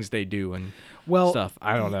 the things they do and Well, stuff.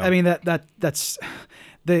 I don't know. I mean that's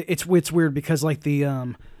it's weird because like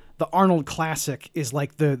the Arnold Classic is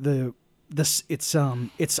like it's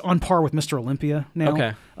on par with Mr. Olympia now.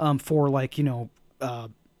 Okay. For like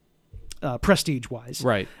prestige wise.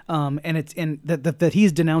 Right. And that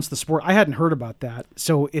he's denounced the sport. I hadn't heard about that.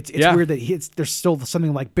 So it's Yeah. weird that there's still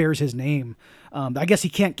something like bears his name. I guess he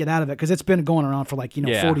can't get out of it because it's been going around for like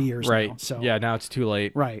 40 years right. now. So yeah, now it's too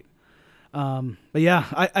late. right. But yeah,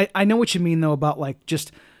 I know what you mean though about like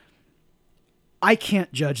just I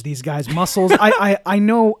can't judge these guys' muscles. I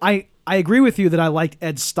know I agree with you that I liked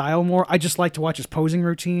Ed's style more. I just like to watch his posing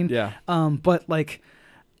routine. Yeah. But like,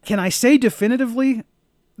 can I say definitively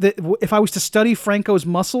that if I was to study Franco's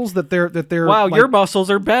muscles that they're Wow, like, your muscls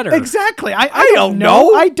are better. exactly. I don't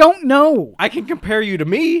know. I don't know. I can compare you to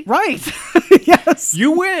me. Right. Yes.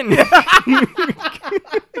 You win.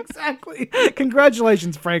 Exactly.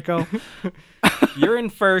 Congratulations, Franco. You're in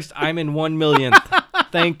first. I'm in 1/1,000,000th.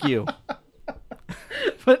 Thank you.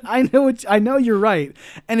 But I know you're right,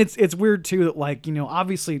 and it's weird too that like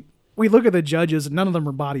obviously we look at the judges, none of them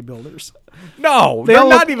are bodybuilders. No, They they're all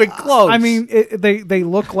not look- even close. I mean, they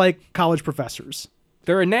look like college professors.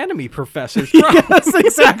 they're anatomy professors. Yes,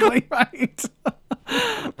 exactly right.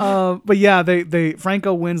 But yeah, they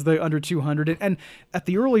Franco wins the under 200, and at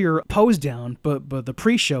the earlier pose down, but the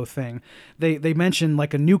pre-show thing, they mentioned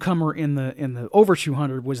like a newcomer in the over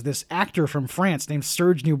 200 was this actor from France named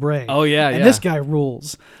Serge Nubret. Oh, yeah, and yeah. this guy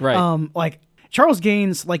rules. Right. Like Charles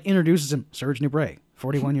Gaines like introduces him, Serge Nubret,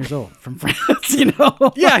 41 years old from France.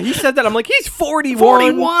 Yeah, he said that. I'm like, he's 41.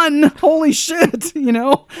 41. Holy shit,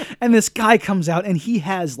 And this guy comes out and he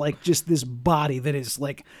has like just this body that is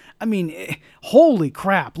like, I mean, holy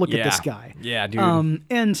crap, look at this guy. Yeah, dude.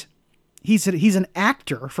 And he's an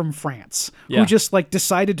actor from France Yeah. who just like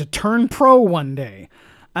decided to turn pro one day.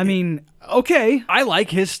 I mean, okay. I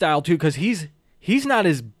like his style too because he's not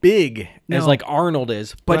as big as No. like Arnold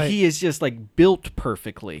is, but Right. he is just like built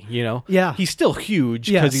perfectly, Yeah. He's still huge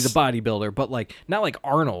because Yes. he's a bodybuilder, but like not like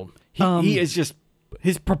Arnold. He is just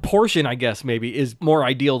his proportion, I guess, maybe is more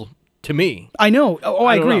ideal to me. I know. Oh,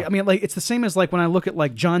 I don't agree. know. I mean, like it's the same as like when I look at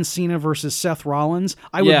like John Cena versus Seth Rollins.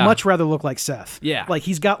 I would Yeah. much rather look like Seth. Yeah. Like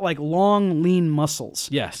he's got like long, lean muscles.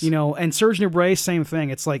 Yes. And Serge Nubret, same thing.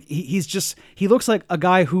 It's like he looks like a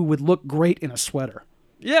guy who would look great in a sweater.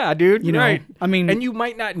 Yeah, dude. You know, right. I mean- and you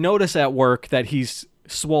might not notice at work that he's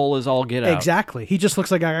swole as all get out. Exactly. He just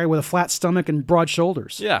looks like a guy with a flat stomach and broad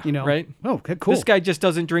shoulders. Yeah, right. Oh, okay, cool. This guy just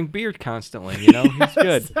doesn't drink beer constantly, He's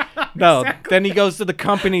good. No, then he goes to the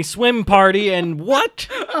company swim party and what?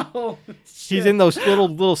 He's in those little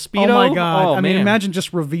Speedo. Oh my god! Oh, I mean, man. imagine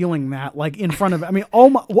just revealing that like in front of. I mean, oh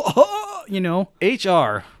my,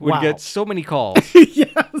 HR would Wow. get so many calls.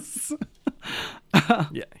 Yes.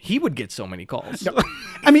 Yeah, he would get so many calls.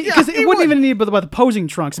 I mean, because he it wouldn't would. even need about the posing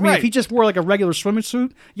trunks. I mean, if Right. he just wore like a regular swimming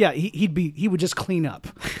suit, yeah, he would just clean up.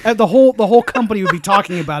 And the whole company would be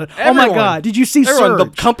talking about it. Oh my Everyone. god! Did you see Everyone, the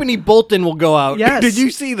Serge? company Bolton will go out. Yes. Did you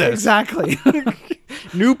see this? Exactly.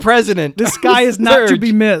 New president. This guy is not to Serge.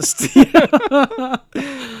 be missed.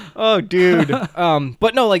 Oh, dude.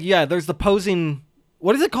 But no, like, yeah, there's the posing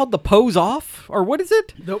what is it called? The pose off? Or what is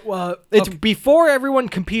it? It's okay. before everyone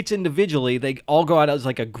competes individually, they all go out as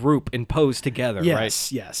like a group and pose together,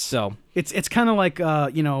 right? Yes. So It's kind of like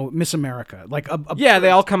Miss America, like yeah, they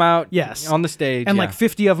all come out Yes. on the stage. and yeah. like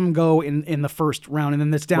 50 of them go in the first round, and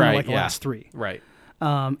then it's down to Right, like the yeah. last 3. Right.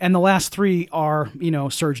 And the last 3 are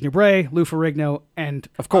Serge Nubret, Lou Ferrigno, and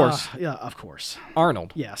Of course. of course,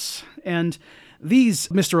 Arnold. yes. And these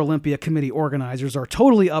Mr. Olympia committee organizers are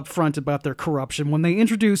totally upfront about their corruption when they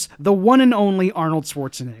introduce the one and only Arnold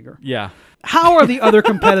Schwarzenegger. Yeah. How are the other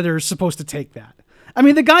competitors supposed to take that? I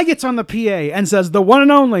mean, the guy gets on the PA and says, the one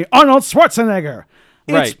and only Arnold Schwarzenegger.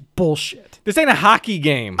 It's Right. bullshit. This ain't a hockey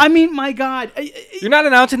game. I mean, my God. You're not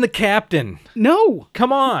announcing the captain. No.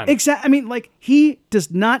 Come on. Exactly. I mean, like, he does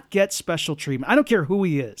not get special treatment. I don't care who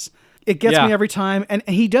he is. It gets Yeah. me every time. And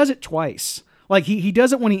he does it twice. Like, he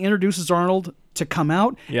does it when he introduces Arnold to come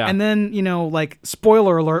out. Yeah. And then, like,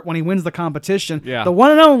 spoiler alert, when he wins the competition, Yeah. the one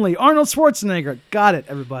and only Arnold Schwarzenegger. Got it,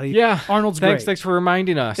 everybody. Yeah. Arnold's Thanks. great. Thanks for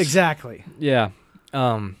reminding us. Exactly. Yeah.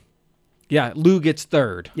 Yeah. Lou gets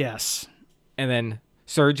third, Yes. and then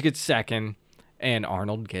Serge gets second, and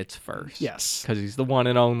Arnold gets first. Yes. Because he's the one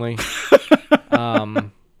and only.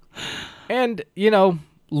 And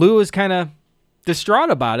Lou is kind of distraught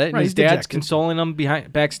about it, and Right, his he's dad's dejected. consoling him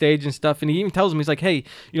backstage and stuff. And he even tells him, he's like, "Hey,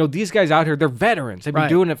 these guys out here, they're veterans. They've been Right.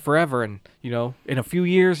 doing it forever, and in a few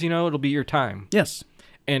years, it'll be your time." Yes.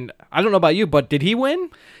 And I don't know about you, but did he win?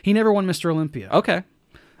 He never won Mr. Olympia. Okay.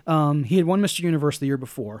 He had won Mr. Universe the year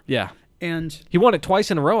before. Yeah. And He won it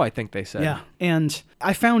twice in a row, I think they said. yeah, and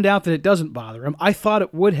I found out that it doesn't bother him. I thought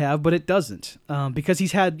it would have, but it doesn't, because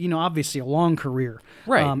he's had obviously a long career,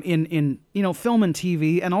 Right. In film and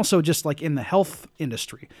TV, and also just like in the health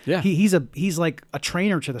industry. Yeah. He's like a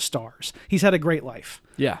trainer to the stars. He's had a great life.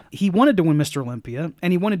 Yeah. He wanted to win Mr. Olympia,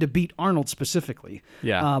 and he wanted to beat Arnold specifically.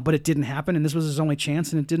 Yeah. But it didn't happen, and this was his only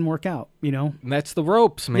chance, and it didn't work out. And that's the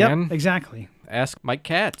ropes, man. Yep, exactly. Ask Mike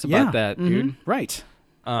Katz about that, dude. Right.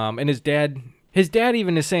 And his dad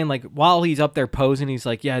even is saying, like, while he's up there posing, he's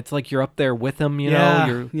like, yeah, it's like you're up there with him, Yeah,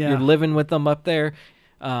 you're living with them up there.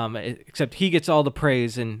 Except he gets all the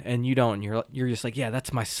praise and you don't. And you're just like, yeah,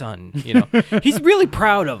 that's my son. He's really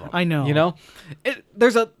proud of him. I know.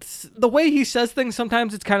 The way he says things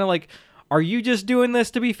sometimes it's kind of like, are you just doing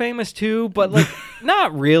this to be famous too? But like,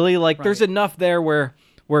 not really. Like, there's enough there where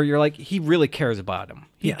you're like, he really cares about him.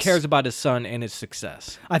 He Yes. cares about his son and his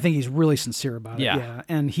success. I think he's really sincere about it. Yeah. Yeah,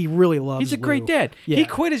 and he really loves. He's a great Lou. dad. Yeah. He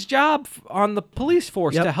quit his job on the police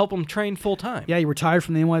force Yep. to help him train full time. Yeah, he retired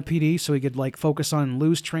from the NYPD so he could like focus on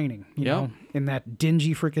Lou's training, Yep. in that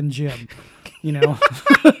dingy freaking gym.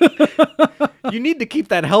 You need to keep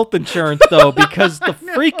that health insurance though, because the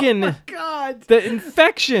freaking God. the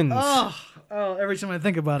infections. Oh, every time I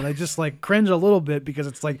think about it, I just like cringe a little bit because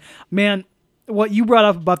it's like, man, what you brought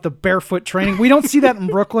up about the barefoot training, we don't see that in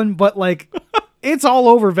Brooklyn, but like it's all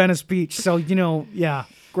over Venice Beach. So, yeah,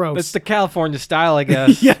 gross. It's the California style, I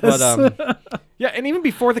guess. Yes. But yeah, and even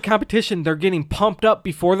before the competition, they're getting pumped up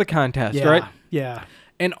before the contest, yeah, right? Yeah.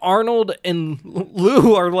 And Arnold and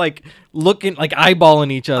Lou are like looking, like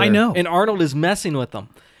eyeballing each other. I know. And Arnold is messing with them.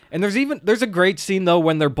 And there's a great scene though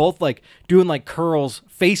when they're both like doing like curls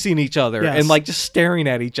facing each other Yes. and like just staring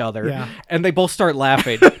at each other. Yeah. And they both start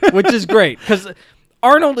laughing, which is great because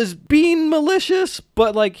Arnold is being malicious,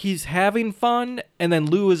 but like he's having fun, and then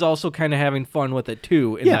Lou is also kind of having fun with it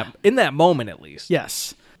too. In that moment at least.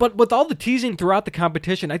 Yes. But with all the teasing throughout the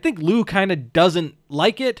competition, I think Lou kind of doesn't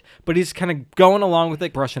like it, but he's kind of going along with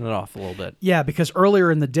it, brushing it off a little bit. Yeah, because earlier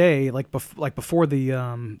in the day, like before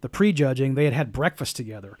the prejudging, they had breakfast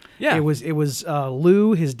together. Yeah. it was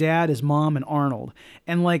Lou, his dad, his mom, and Arnold,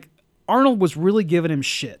 and like Arnold was really giving him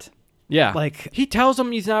shit. Yeah. Like- he tells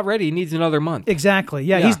him he's not ready. He needs another month. Exactly.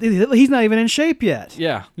 Yeah, Yeah. he's not even in shape yet.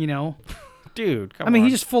 Yeah. Dude, come on. I mean, he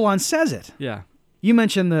just full on says it. Yeah. You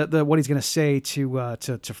mentioned the what he's going to say to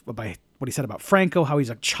by what he said about Franco, how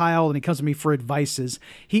he's a child and he comes to me for advices.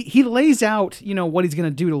 He lays out, what he's going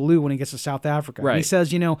to do to Lou when he gets to South Africa. Right. And he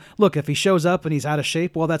says, look, if he shows up and he's out of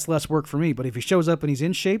shape, well, that's less work for me. But if he shows up and he's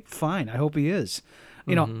in shape, fine. I hope he is.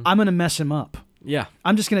 I'm going to mess him up. Yeah.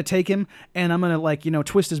 I'm just going to take him and I'm going to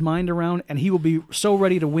twist his mind around, and he will be so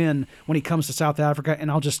ready to win when he comes to South Africa,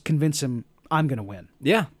 and I'll just convince him I'm going to win.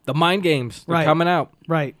 Yeah. The mind games. They're Right. coming out.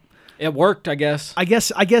 Right. It worked, I guess. I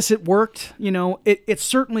guess it worked. It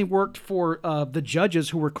certainly worked for the judges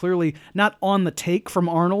who were clearly not on the take from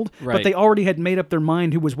Arnold, Right. but they already had made up their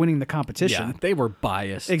mind who was winning the competition. Yeah. They were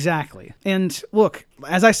biased. Exactly. And look,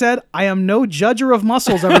 as I said, I am no judger of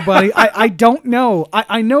muscles, everybody. I don't know.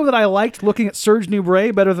 I know that I liked looking at Serge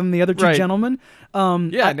Nubret better than the other two Right. gentlemen.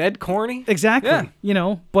 Yeah, Ned Corney. Exactly. Yeah. You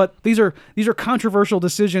know, but these are controversial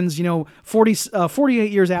decisions,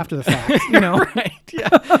 48 years after the fact, Right.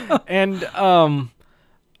 Yeah. And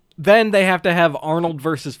then they have to have Arnold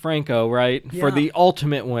versus Franco, right? Yeah. For the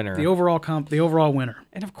ultimate winner. the overall winner.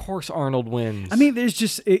 And of course Arnold wins. I mean, there's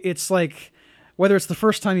just it's like whether it's the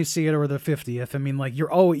first time you see it or the 50th. I mean, like you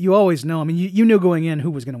always know. I mean, you knew going in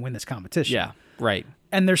who was going to win this competition. yeah, right.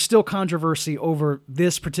 And there's still controversy over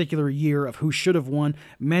this particular year of who should have won.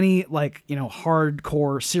 Many,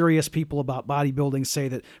 hardcore, serious people about bodybuilding say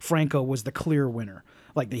that Franco was the clear winner,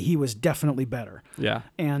 like that he was definitely better. Yeah.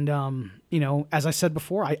 And, as I said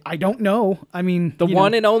before, I don't know. I mean, The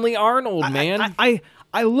one and only Arnold, man.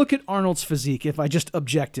 I look at Arnold's physique, if I just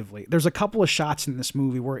objectively, there's a couple of shots in this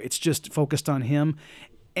movie where it's just focused on him,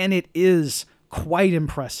 and it is quite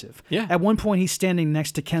impressive. Yeah. At one point, he's standing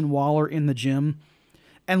next to Ken Waller in the gym,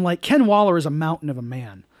 and Ken Waller is a mountain of a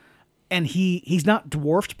man, and he's not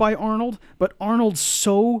dwarfed by Arnold, but Arnold's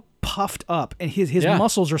so puffed up and his Yeah.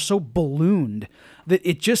 muscles are so ballooned that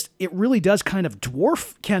it really does kind of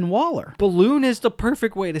dwarf Ken Waller. Balloon is the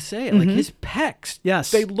perfect way to say it. Like his pecs.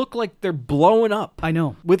 Yes. They look like they're blowing up. I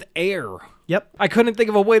know. With air. Yep. I couldn't think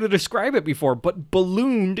of a way to describe it before, but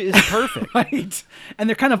ballooned is perfect. Right. And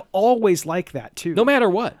they're kind of always like that too. No matter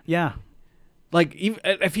what. Yeah. Like, even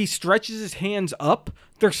if he stretches his hands up,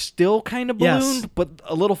 they're still kind of Yes. ballooned, but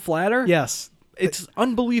a little flatter. Yes. It's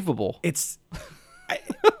unbelievable. It's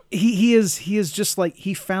he is just like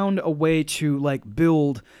he found a way to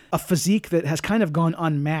build a physique that has kind of gone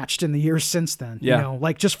unmatched in the years since then. Yeah.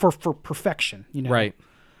 Just for perfection. Right.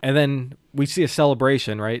 And then we see a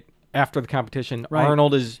celebration, right? After the competition, Right.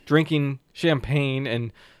 Arnold is drinking champagne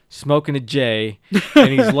and smoking a J, and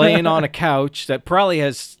he's laying on a couch that probably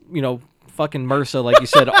has, fucking MRSA, like you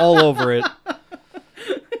said, all over it.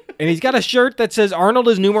 And he's got a shirt that says Arnold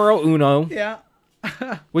is numero uno, Yeah.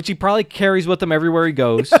 which he probably carries with him everywhere he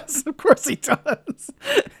goes. Yes, of course he does.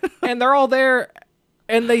 And they're all there,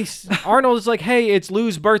 and Arnold is like, hey, it's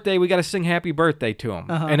Lou's birthday. We got to sing happy birthday to him.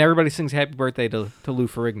 Uh-huh. And everybody sings happy birthday to Lou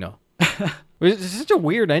Ferrigno. It's such a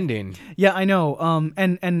weird ending. Yeah, I know.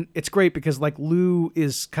 And it's great because Lou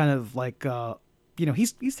is kind of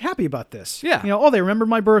he's happy about this. Yeah. They remembered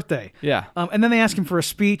my birthday. Yeah. And then they ask him for a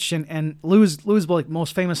speech, and Lou's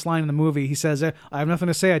most famous line in the movie. He says, "I have nothing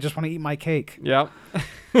to say. I just want to eat my cake." Yeah.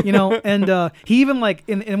 And he even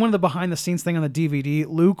in one of the behind the scenes thing on the DVD,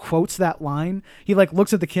 Lou quotes that line. He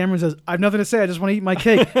looks at the camera and says, "I have nothing to say. I just want to eat my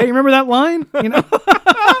cake." Hey, remember that line?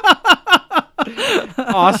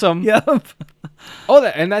 Awesome. Yep. Oh,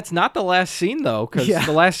 and that's not the last scene, though, because Yeah.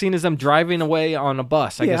 the last scene is them driving away on a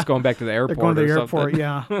bus, I guess Yeah. going back to the airport. They're going to the or airport. something.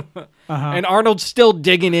 Yeah. Uh-huh. And Arnold's still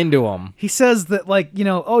digging into him. He says that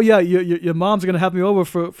oh yeah, your mom's gonna have me over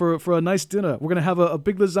for a nice dinner. We're gonna have a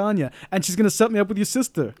big lasagna, and she's gonna set me up with your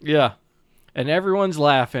sister. Yeah. And everyone's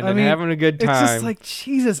laughing and having a good time. It's just like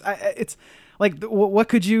Jesus. It's like what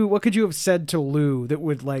could you have said to Lou that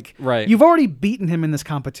would Right. You've already beaten him in this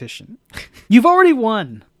competition. You've already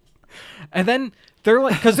won. And then they're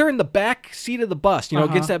because they're in the back seat of the bus, Uh-huh.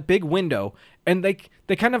 against that big window, and they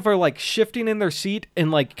kind of are shifting in their seat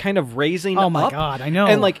and kind of raising Oh up. my God, I know.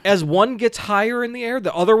 And as one gets higher in the air,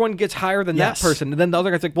 the other one gets higher than Yes. that person, and then the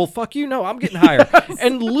other guy's like, "Well, fuck you, no, I'm getting higher."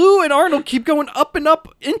 And Lou and Arnold keep going up and up,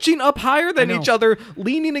 inching up higher than I know. each other,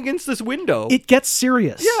 leaning against this window. It gets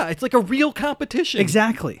serious. Yeah, it's like a real competition.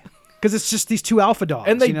 Exactly. Because it's just these two alpha dogs.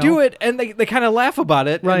 And they do it, and they kind of laugh about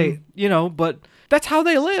it. Right. And, but that's how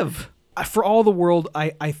they live. For all the world,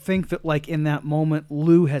 I think that in that moment,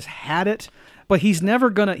 Lou has had it, but he's never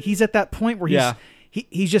gonna. He's at that point where Yeah.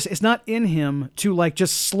 he's just. It's not in him to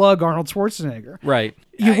just slug Arnold Schwarzenegger. Right.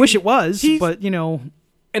 You wish it was, he's- but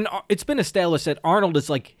And it's been established that Arnold is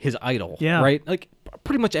his idol. Yeah. Right?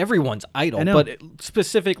 Pretty much everyone's idol. I know. But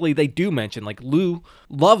specifically, they do mention Lou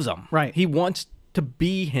loves him. Right. He wants to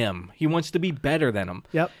be him. He wants to be better than him.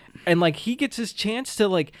 Yep. And he gets his chance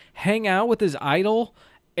to hang out with his idol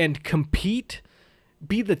and compete,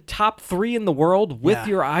 be the top 3 in the world with Yeah.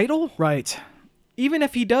 your idol. Right. Even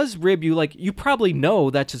if he does rib you, you probably know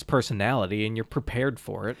that's his personality and you're prepared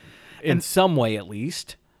for it in some way at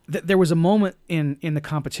least. There was a moment in the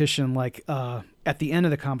competition, at the end of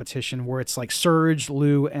the competition, where it's Serge,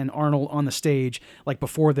 Lou, and Arnold on the stage,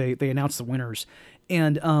 before they announce the winners,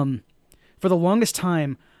 and for the longest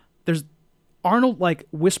time, there's Arnold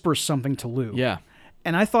whispers something to Lou. Yeah.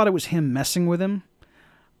 And I thought it was him messing with him.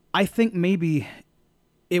 I think maybe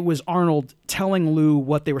it was Arnold telling Lou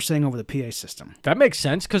what they were saying over the PA system. That makes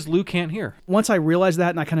sense because Lou can't hear. Once I realized that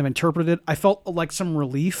and I kind of interpreted it, I felt like some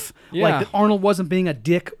relief. Yeah. Like that Arnold wasn't being a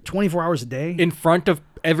dick 24 hours a day. In front of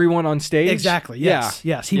everyone on stage? Exactly, yes.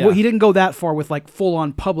 Yeah. Yes. He didn't go that far with like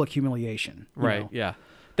full-on public humiliation. you Right, know? yeah.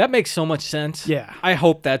 That makes so much sense. Yeah. I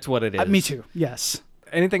hope that's what it is. Me too, yes.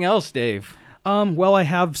 Anything else, Dave? Well, I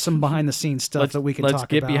have some behind-the-scenes stuff that we can talk about. Let's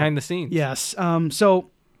get behind the scenes. Yes. So,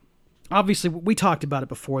 obviously, we talked about it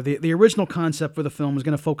before. The original concept for the film was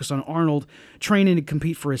going to focus on Arnold training to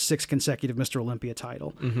compete for his 6th consecutive Mr. Olympia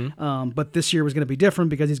title. But this year was going to be different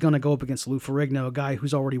because he's going to go up against Lou Ferrigno, a guy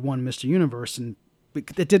who's already won Mr. Universe, and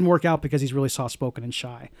it didn't work out because he's really soft-spoken and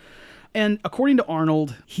shy. And according to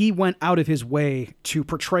Arnold, he went out of his way to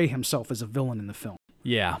portray himself as a villain in the film.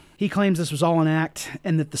 Yeah. He claims this was all an act,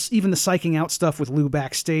 and that even the psyching out stuff with Lou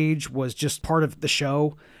backstage was just part of the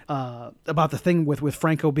show. About the thing with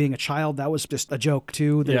Franco being a child, that was just a joke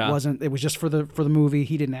too. That it was just for the movie.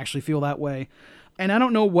 He didn't actually feel that way. And I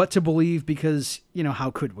don't know what to believe because,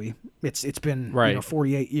 how could we? It's been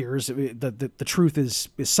 48 years. The truth is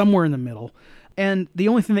somewhere in the middle. And the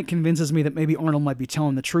only thing that convinces me that maybe Arnold might be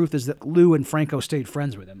telling the truth is that Lou and Franco stayed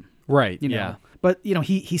friends with him. Right, Yeah. But,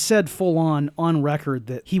 he said full on record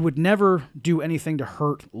that he would never do anything to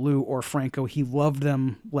hurt Lou or Franco. He loved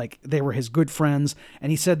them like they were his good friends. And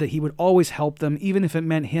he said that he would always help them. Even if it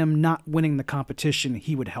meant him not winning the competition,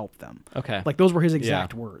 he would help them. Okay. Like those were his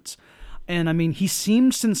exact words. And I mean, he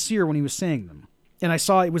seemed sincere when he was saying them. And I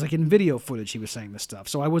saw it was like in video footage he was saying this stuff.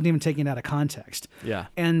 So I wasn't even taking it out of context. Yeah.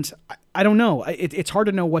 And I don't know. It's hard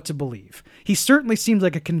to know what to believe. He certainly seems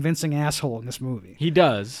like a convincing asshole in this movie. He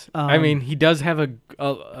does. I mean, he does have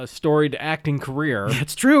a storied acting career.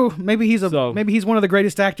 It's true. Maybe he's one of the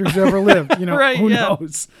greatest actors who ever lived. Right, who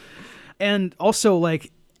knows? And also,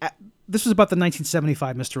 like, this was about the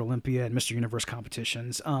 1975 Mr. Olympia and Mr. Universe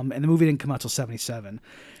competitions, and the movie didn't come out till 1977.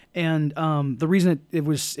 And the reason it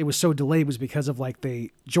was so delayed was because of like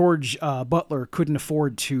George Butler couldn't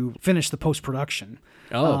afford to finish the post-production.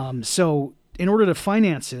 So in order to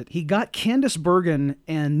finance it, he got Candice Bergen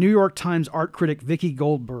and New York Times art critic Vicki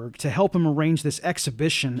Goldberg to help him arrange this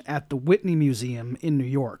exhibition at the Whitney Museum in New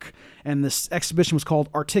York. And this exhibition was called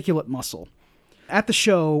Articulate Muscle. At the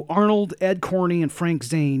show, Arnold, Ed Corney, and Frank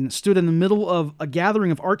Zane stood in the middle of a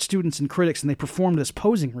gathering of art students and critics, and they performed this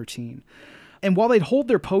posing routine. And while they'd hold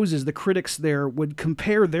their poses, the critics there would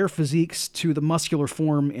compare their physiques to the muscular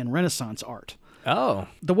form in Renaissance art. Oh.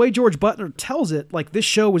 The way George Butler tells it, like, this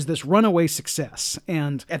show was this runaway success.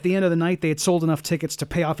 And at the end of the night, they had sold enough tickets to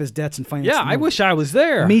pay off his debts and finance the movie. I wish I was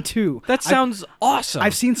there. Me too. That sounds awesome.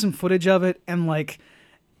 I've seen some footage of it, and, like,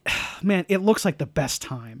 man, it looks like the best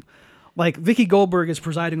time. Like, Vicki Goldberg is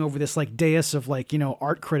presiding over this, like, dais of, like,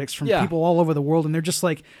 art critics from people all over the world, and they're just,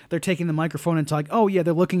 like, they're taking the microphone and talking, oh, yeah,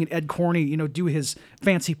 they're looking at Ed Corney, do his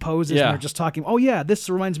fancy poses, and they're just talking, oh, yeah, this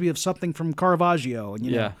reminds me of something from Caravaggio, and,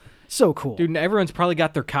 you know, so cool. Dude, and everyone's probably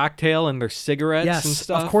got their cocktail and their cigarettes and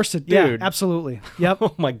stuff. Of course it, yeah, absolutely. Yep.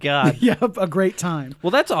 Oh, my God. Yep, a great time.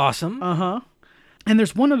 Well, that's awesome. Uh-huh. And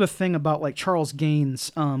there's one other thing about, like, Charles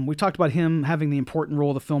Gaines. We talked about him having the important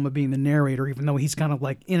role of the film of being the narrator, even though he's kind of,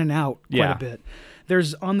 like, in and out quite a bit.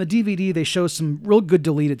 There's, on the DVD, they show some real good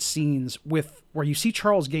deleted scenes where you see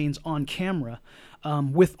Charles Gaines on camera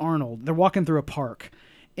with Arnold. They're walking through a park.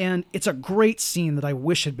 And it's a great scene that I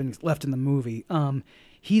wish had been left in the movie.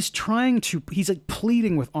 He's like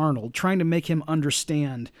pleading with Arnold, trying to make him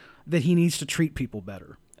understand that he needs to treat people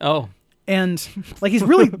better. Oh. And, like, he's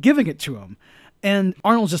really giving it to him. And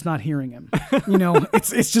Arnold's just not hearing him.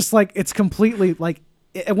 It's just like, it's completely like,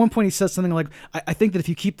 at one point he says something like, I think that if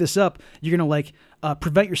you keep this up, you're going to like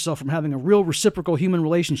prevent yourself from having a real reciprocal human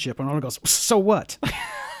relationship. And Arnold goes, so what?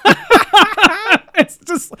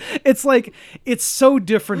 It's so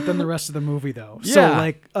different than the rest of the movie though. Yeah. So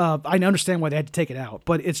like, I understand why they had to take it out,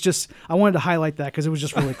 but it's just, I wanted to highlight that because it was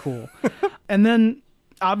just really cool. And then,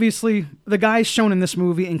 obviously, the guys shown in this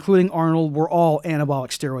movie, including Arnold, were all anabolic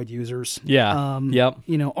steroid users. Yeah. Yep.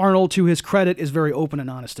 Arnold, to his credit, is very open and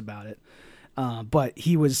honest about it. But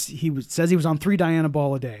he says he was on 3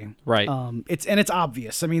 Dianabol a day. Right. It's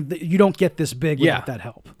obvious. I mean, you don't get this big without that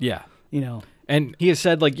help. Yeah. And he has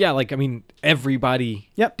said, everybody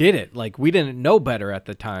did it. Like, we didn't know better at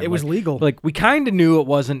the time. It was legal. Like, we kind of knew it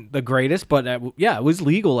wasn't the greatest, but it was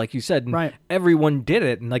legal, like you said. And everyone did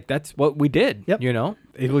it, and, like, that's what we did. Yep.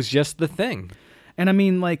 It was just the thing. And, I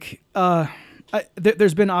mean, like,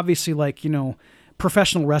 there's been obviously, like,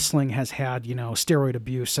 professional wrestling has had, steroid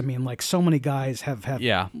abuse. I mean, like so many guys have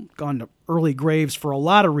gone to early graves for a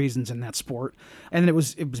lot of reasons in that sport. And it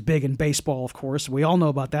was big in baseball, of course. We all know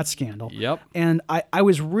about that scandal. Yep. And I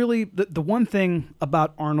was really, the one thing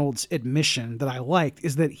about Arnold's admission that I liked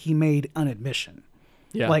is that he made an admission.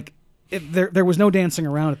 Yeah. Like, there was no dancing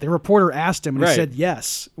around it. The reporter asked him, and he Right. said,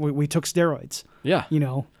 yes, we took steroids. Yeah.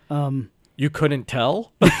 You You couldn't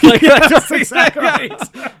tell? Like, that's exactly right.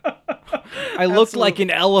 I looked like an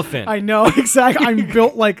elephant. I know, exactly. I'm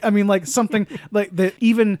built like something like that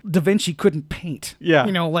even Da Vinci couldn't paint. Yeah,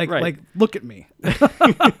 Like right. look at me.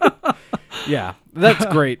 Yeah, that's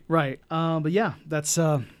great. Right. But yeah, that's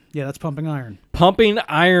Pumping Iron. Pumping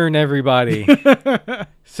Iron, everybody.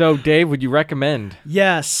 So, Dave, would you recommend?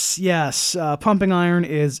 Yes. Pumping Iron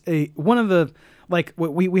is one of the, like,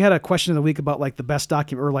 we had a question of the week about like the best the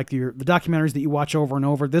documentaries that you watch over and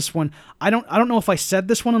over. This one, I don't know if I said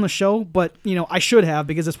this one on the show, but I should have,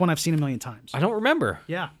 because it's one I've seen a million times. I don't remember.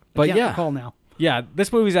 Yeah. But I can't yeah. recall now. Yeah,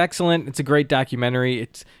 this movie's excellent. It's a great documentary.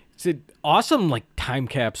 It's an awesome like time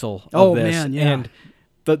capsule of Oh, this. man, yeah. And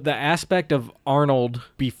the aspect of Arnold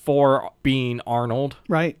before being Arnold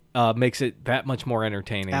Right. makes it that much more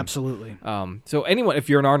entertaining. Absolutely. So anyone, if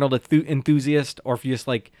you're an Arnold enthusiast, or if you just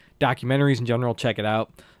like documentaries in general, check it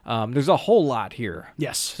out. There's a whole lot here.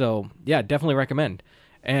 Yes. So yeah, definitely recommend.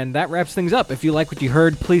 And that wraps things up. If you like what you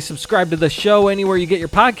heard, please subscribe to the show anywhere you get your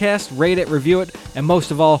podcast, rate it, review it, and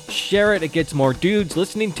most of all, share it. It gets more dudes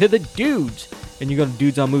listening to the dudes. And you go to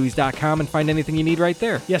dudesonmovies.com and find anything you need right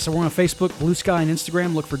there. Yeah, so we're on Facebook, Blue Sky, and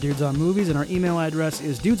Instagram. Look for Dudes on Movies, and our email address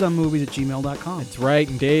is dudesonmovies@gmail.com. That's right.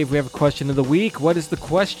 And Dave, we have a question of the week. What is the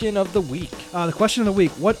question of the week? The question of the week,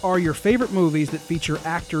 what are your favorite movies that feature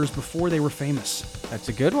actors before they were famous? That's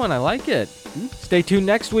a good one. I like it. Stay tuned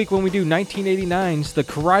next week when we do 1989's The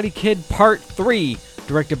Karate Kid Part 3,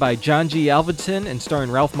 directed by John G. Alvidson and starring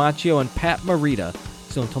Ralph Macchio and Pat Morita.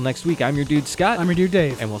 So until next week, I'm your dude Scott. I'm your dude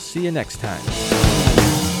Dave. And we'll see you next time.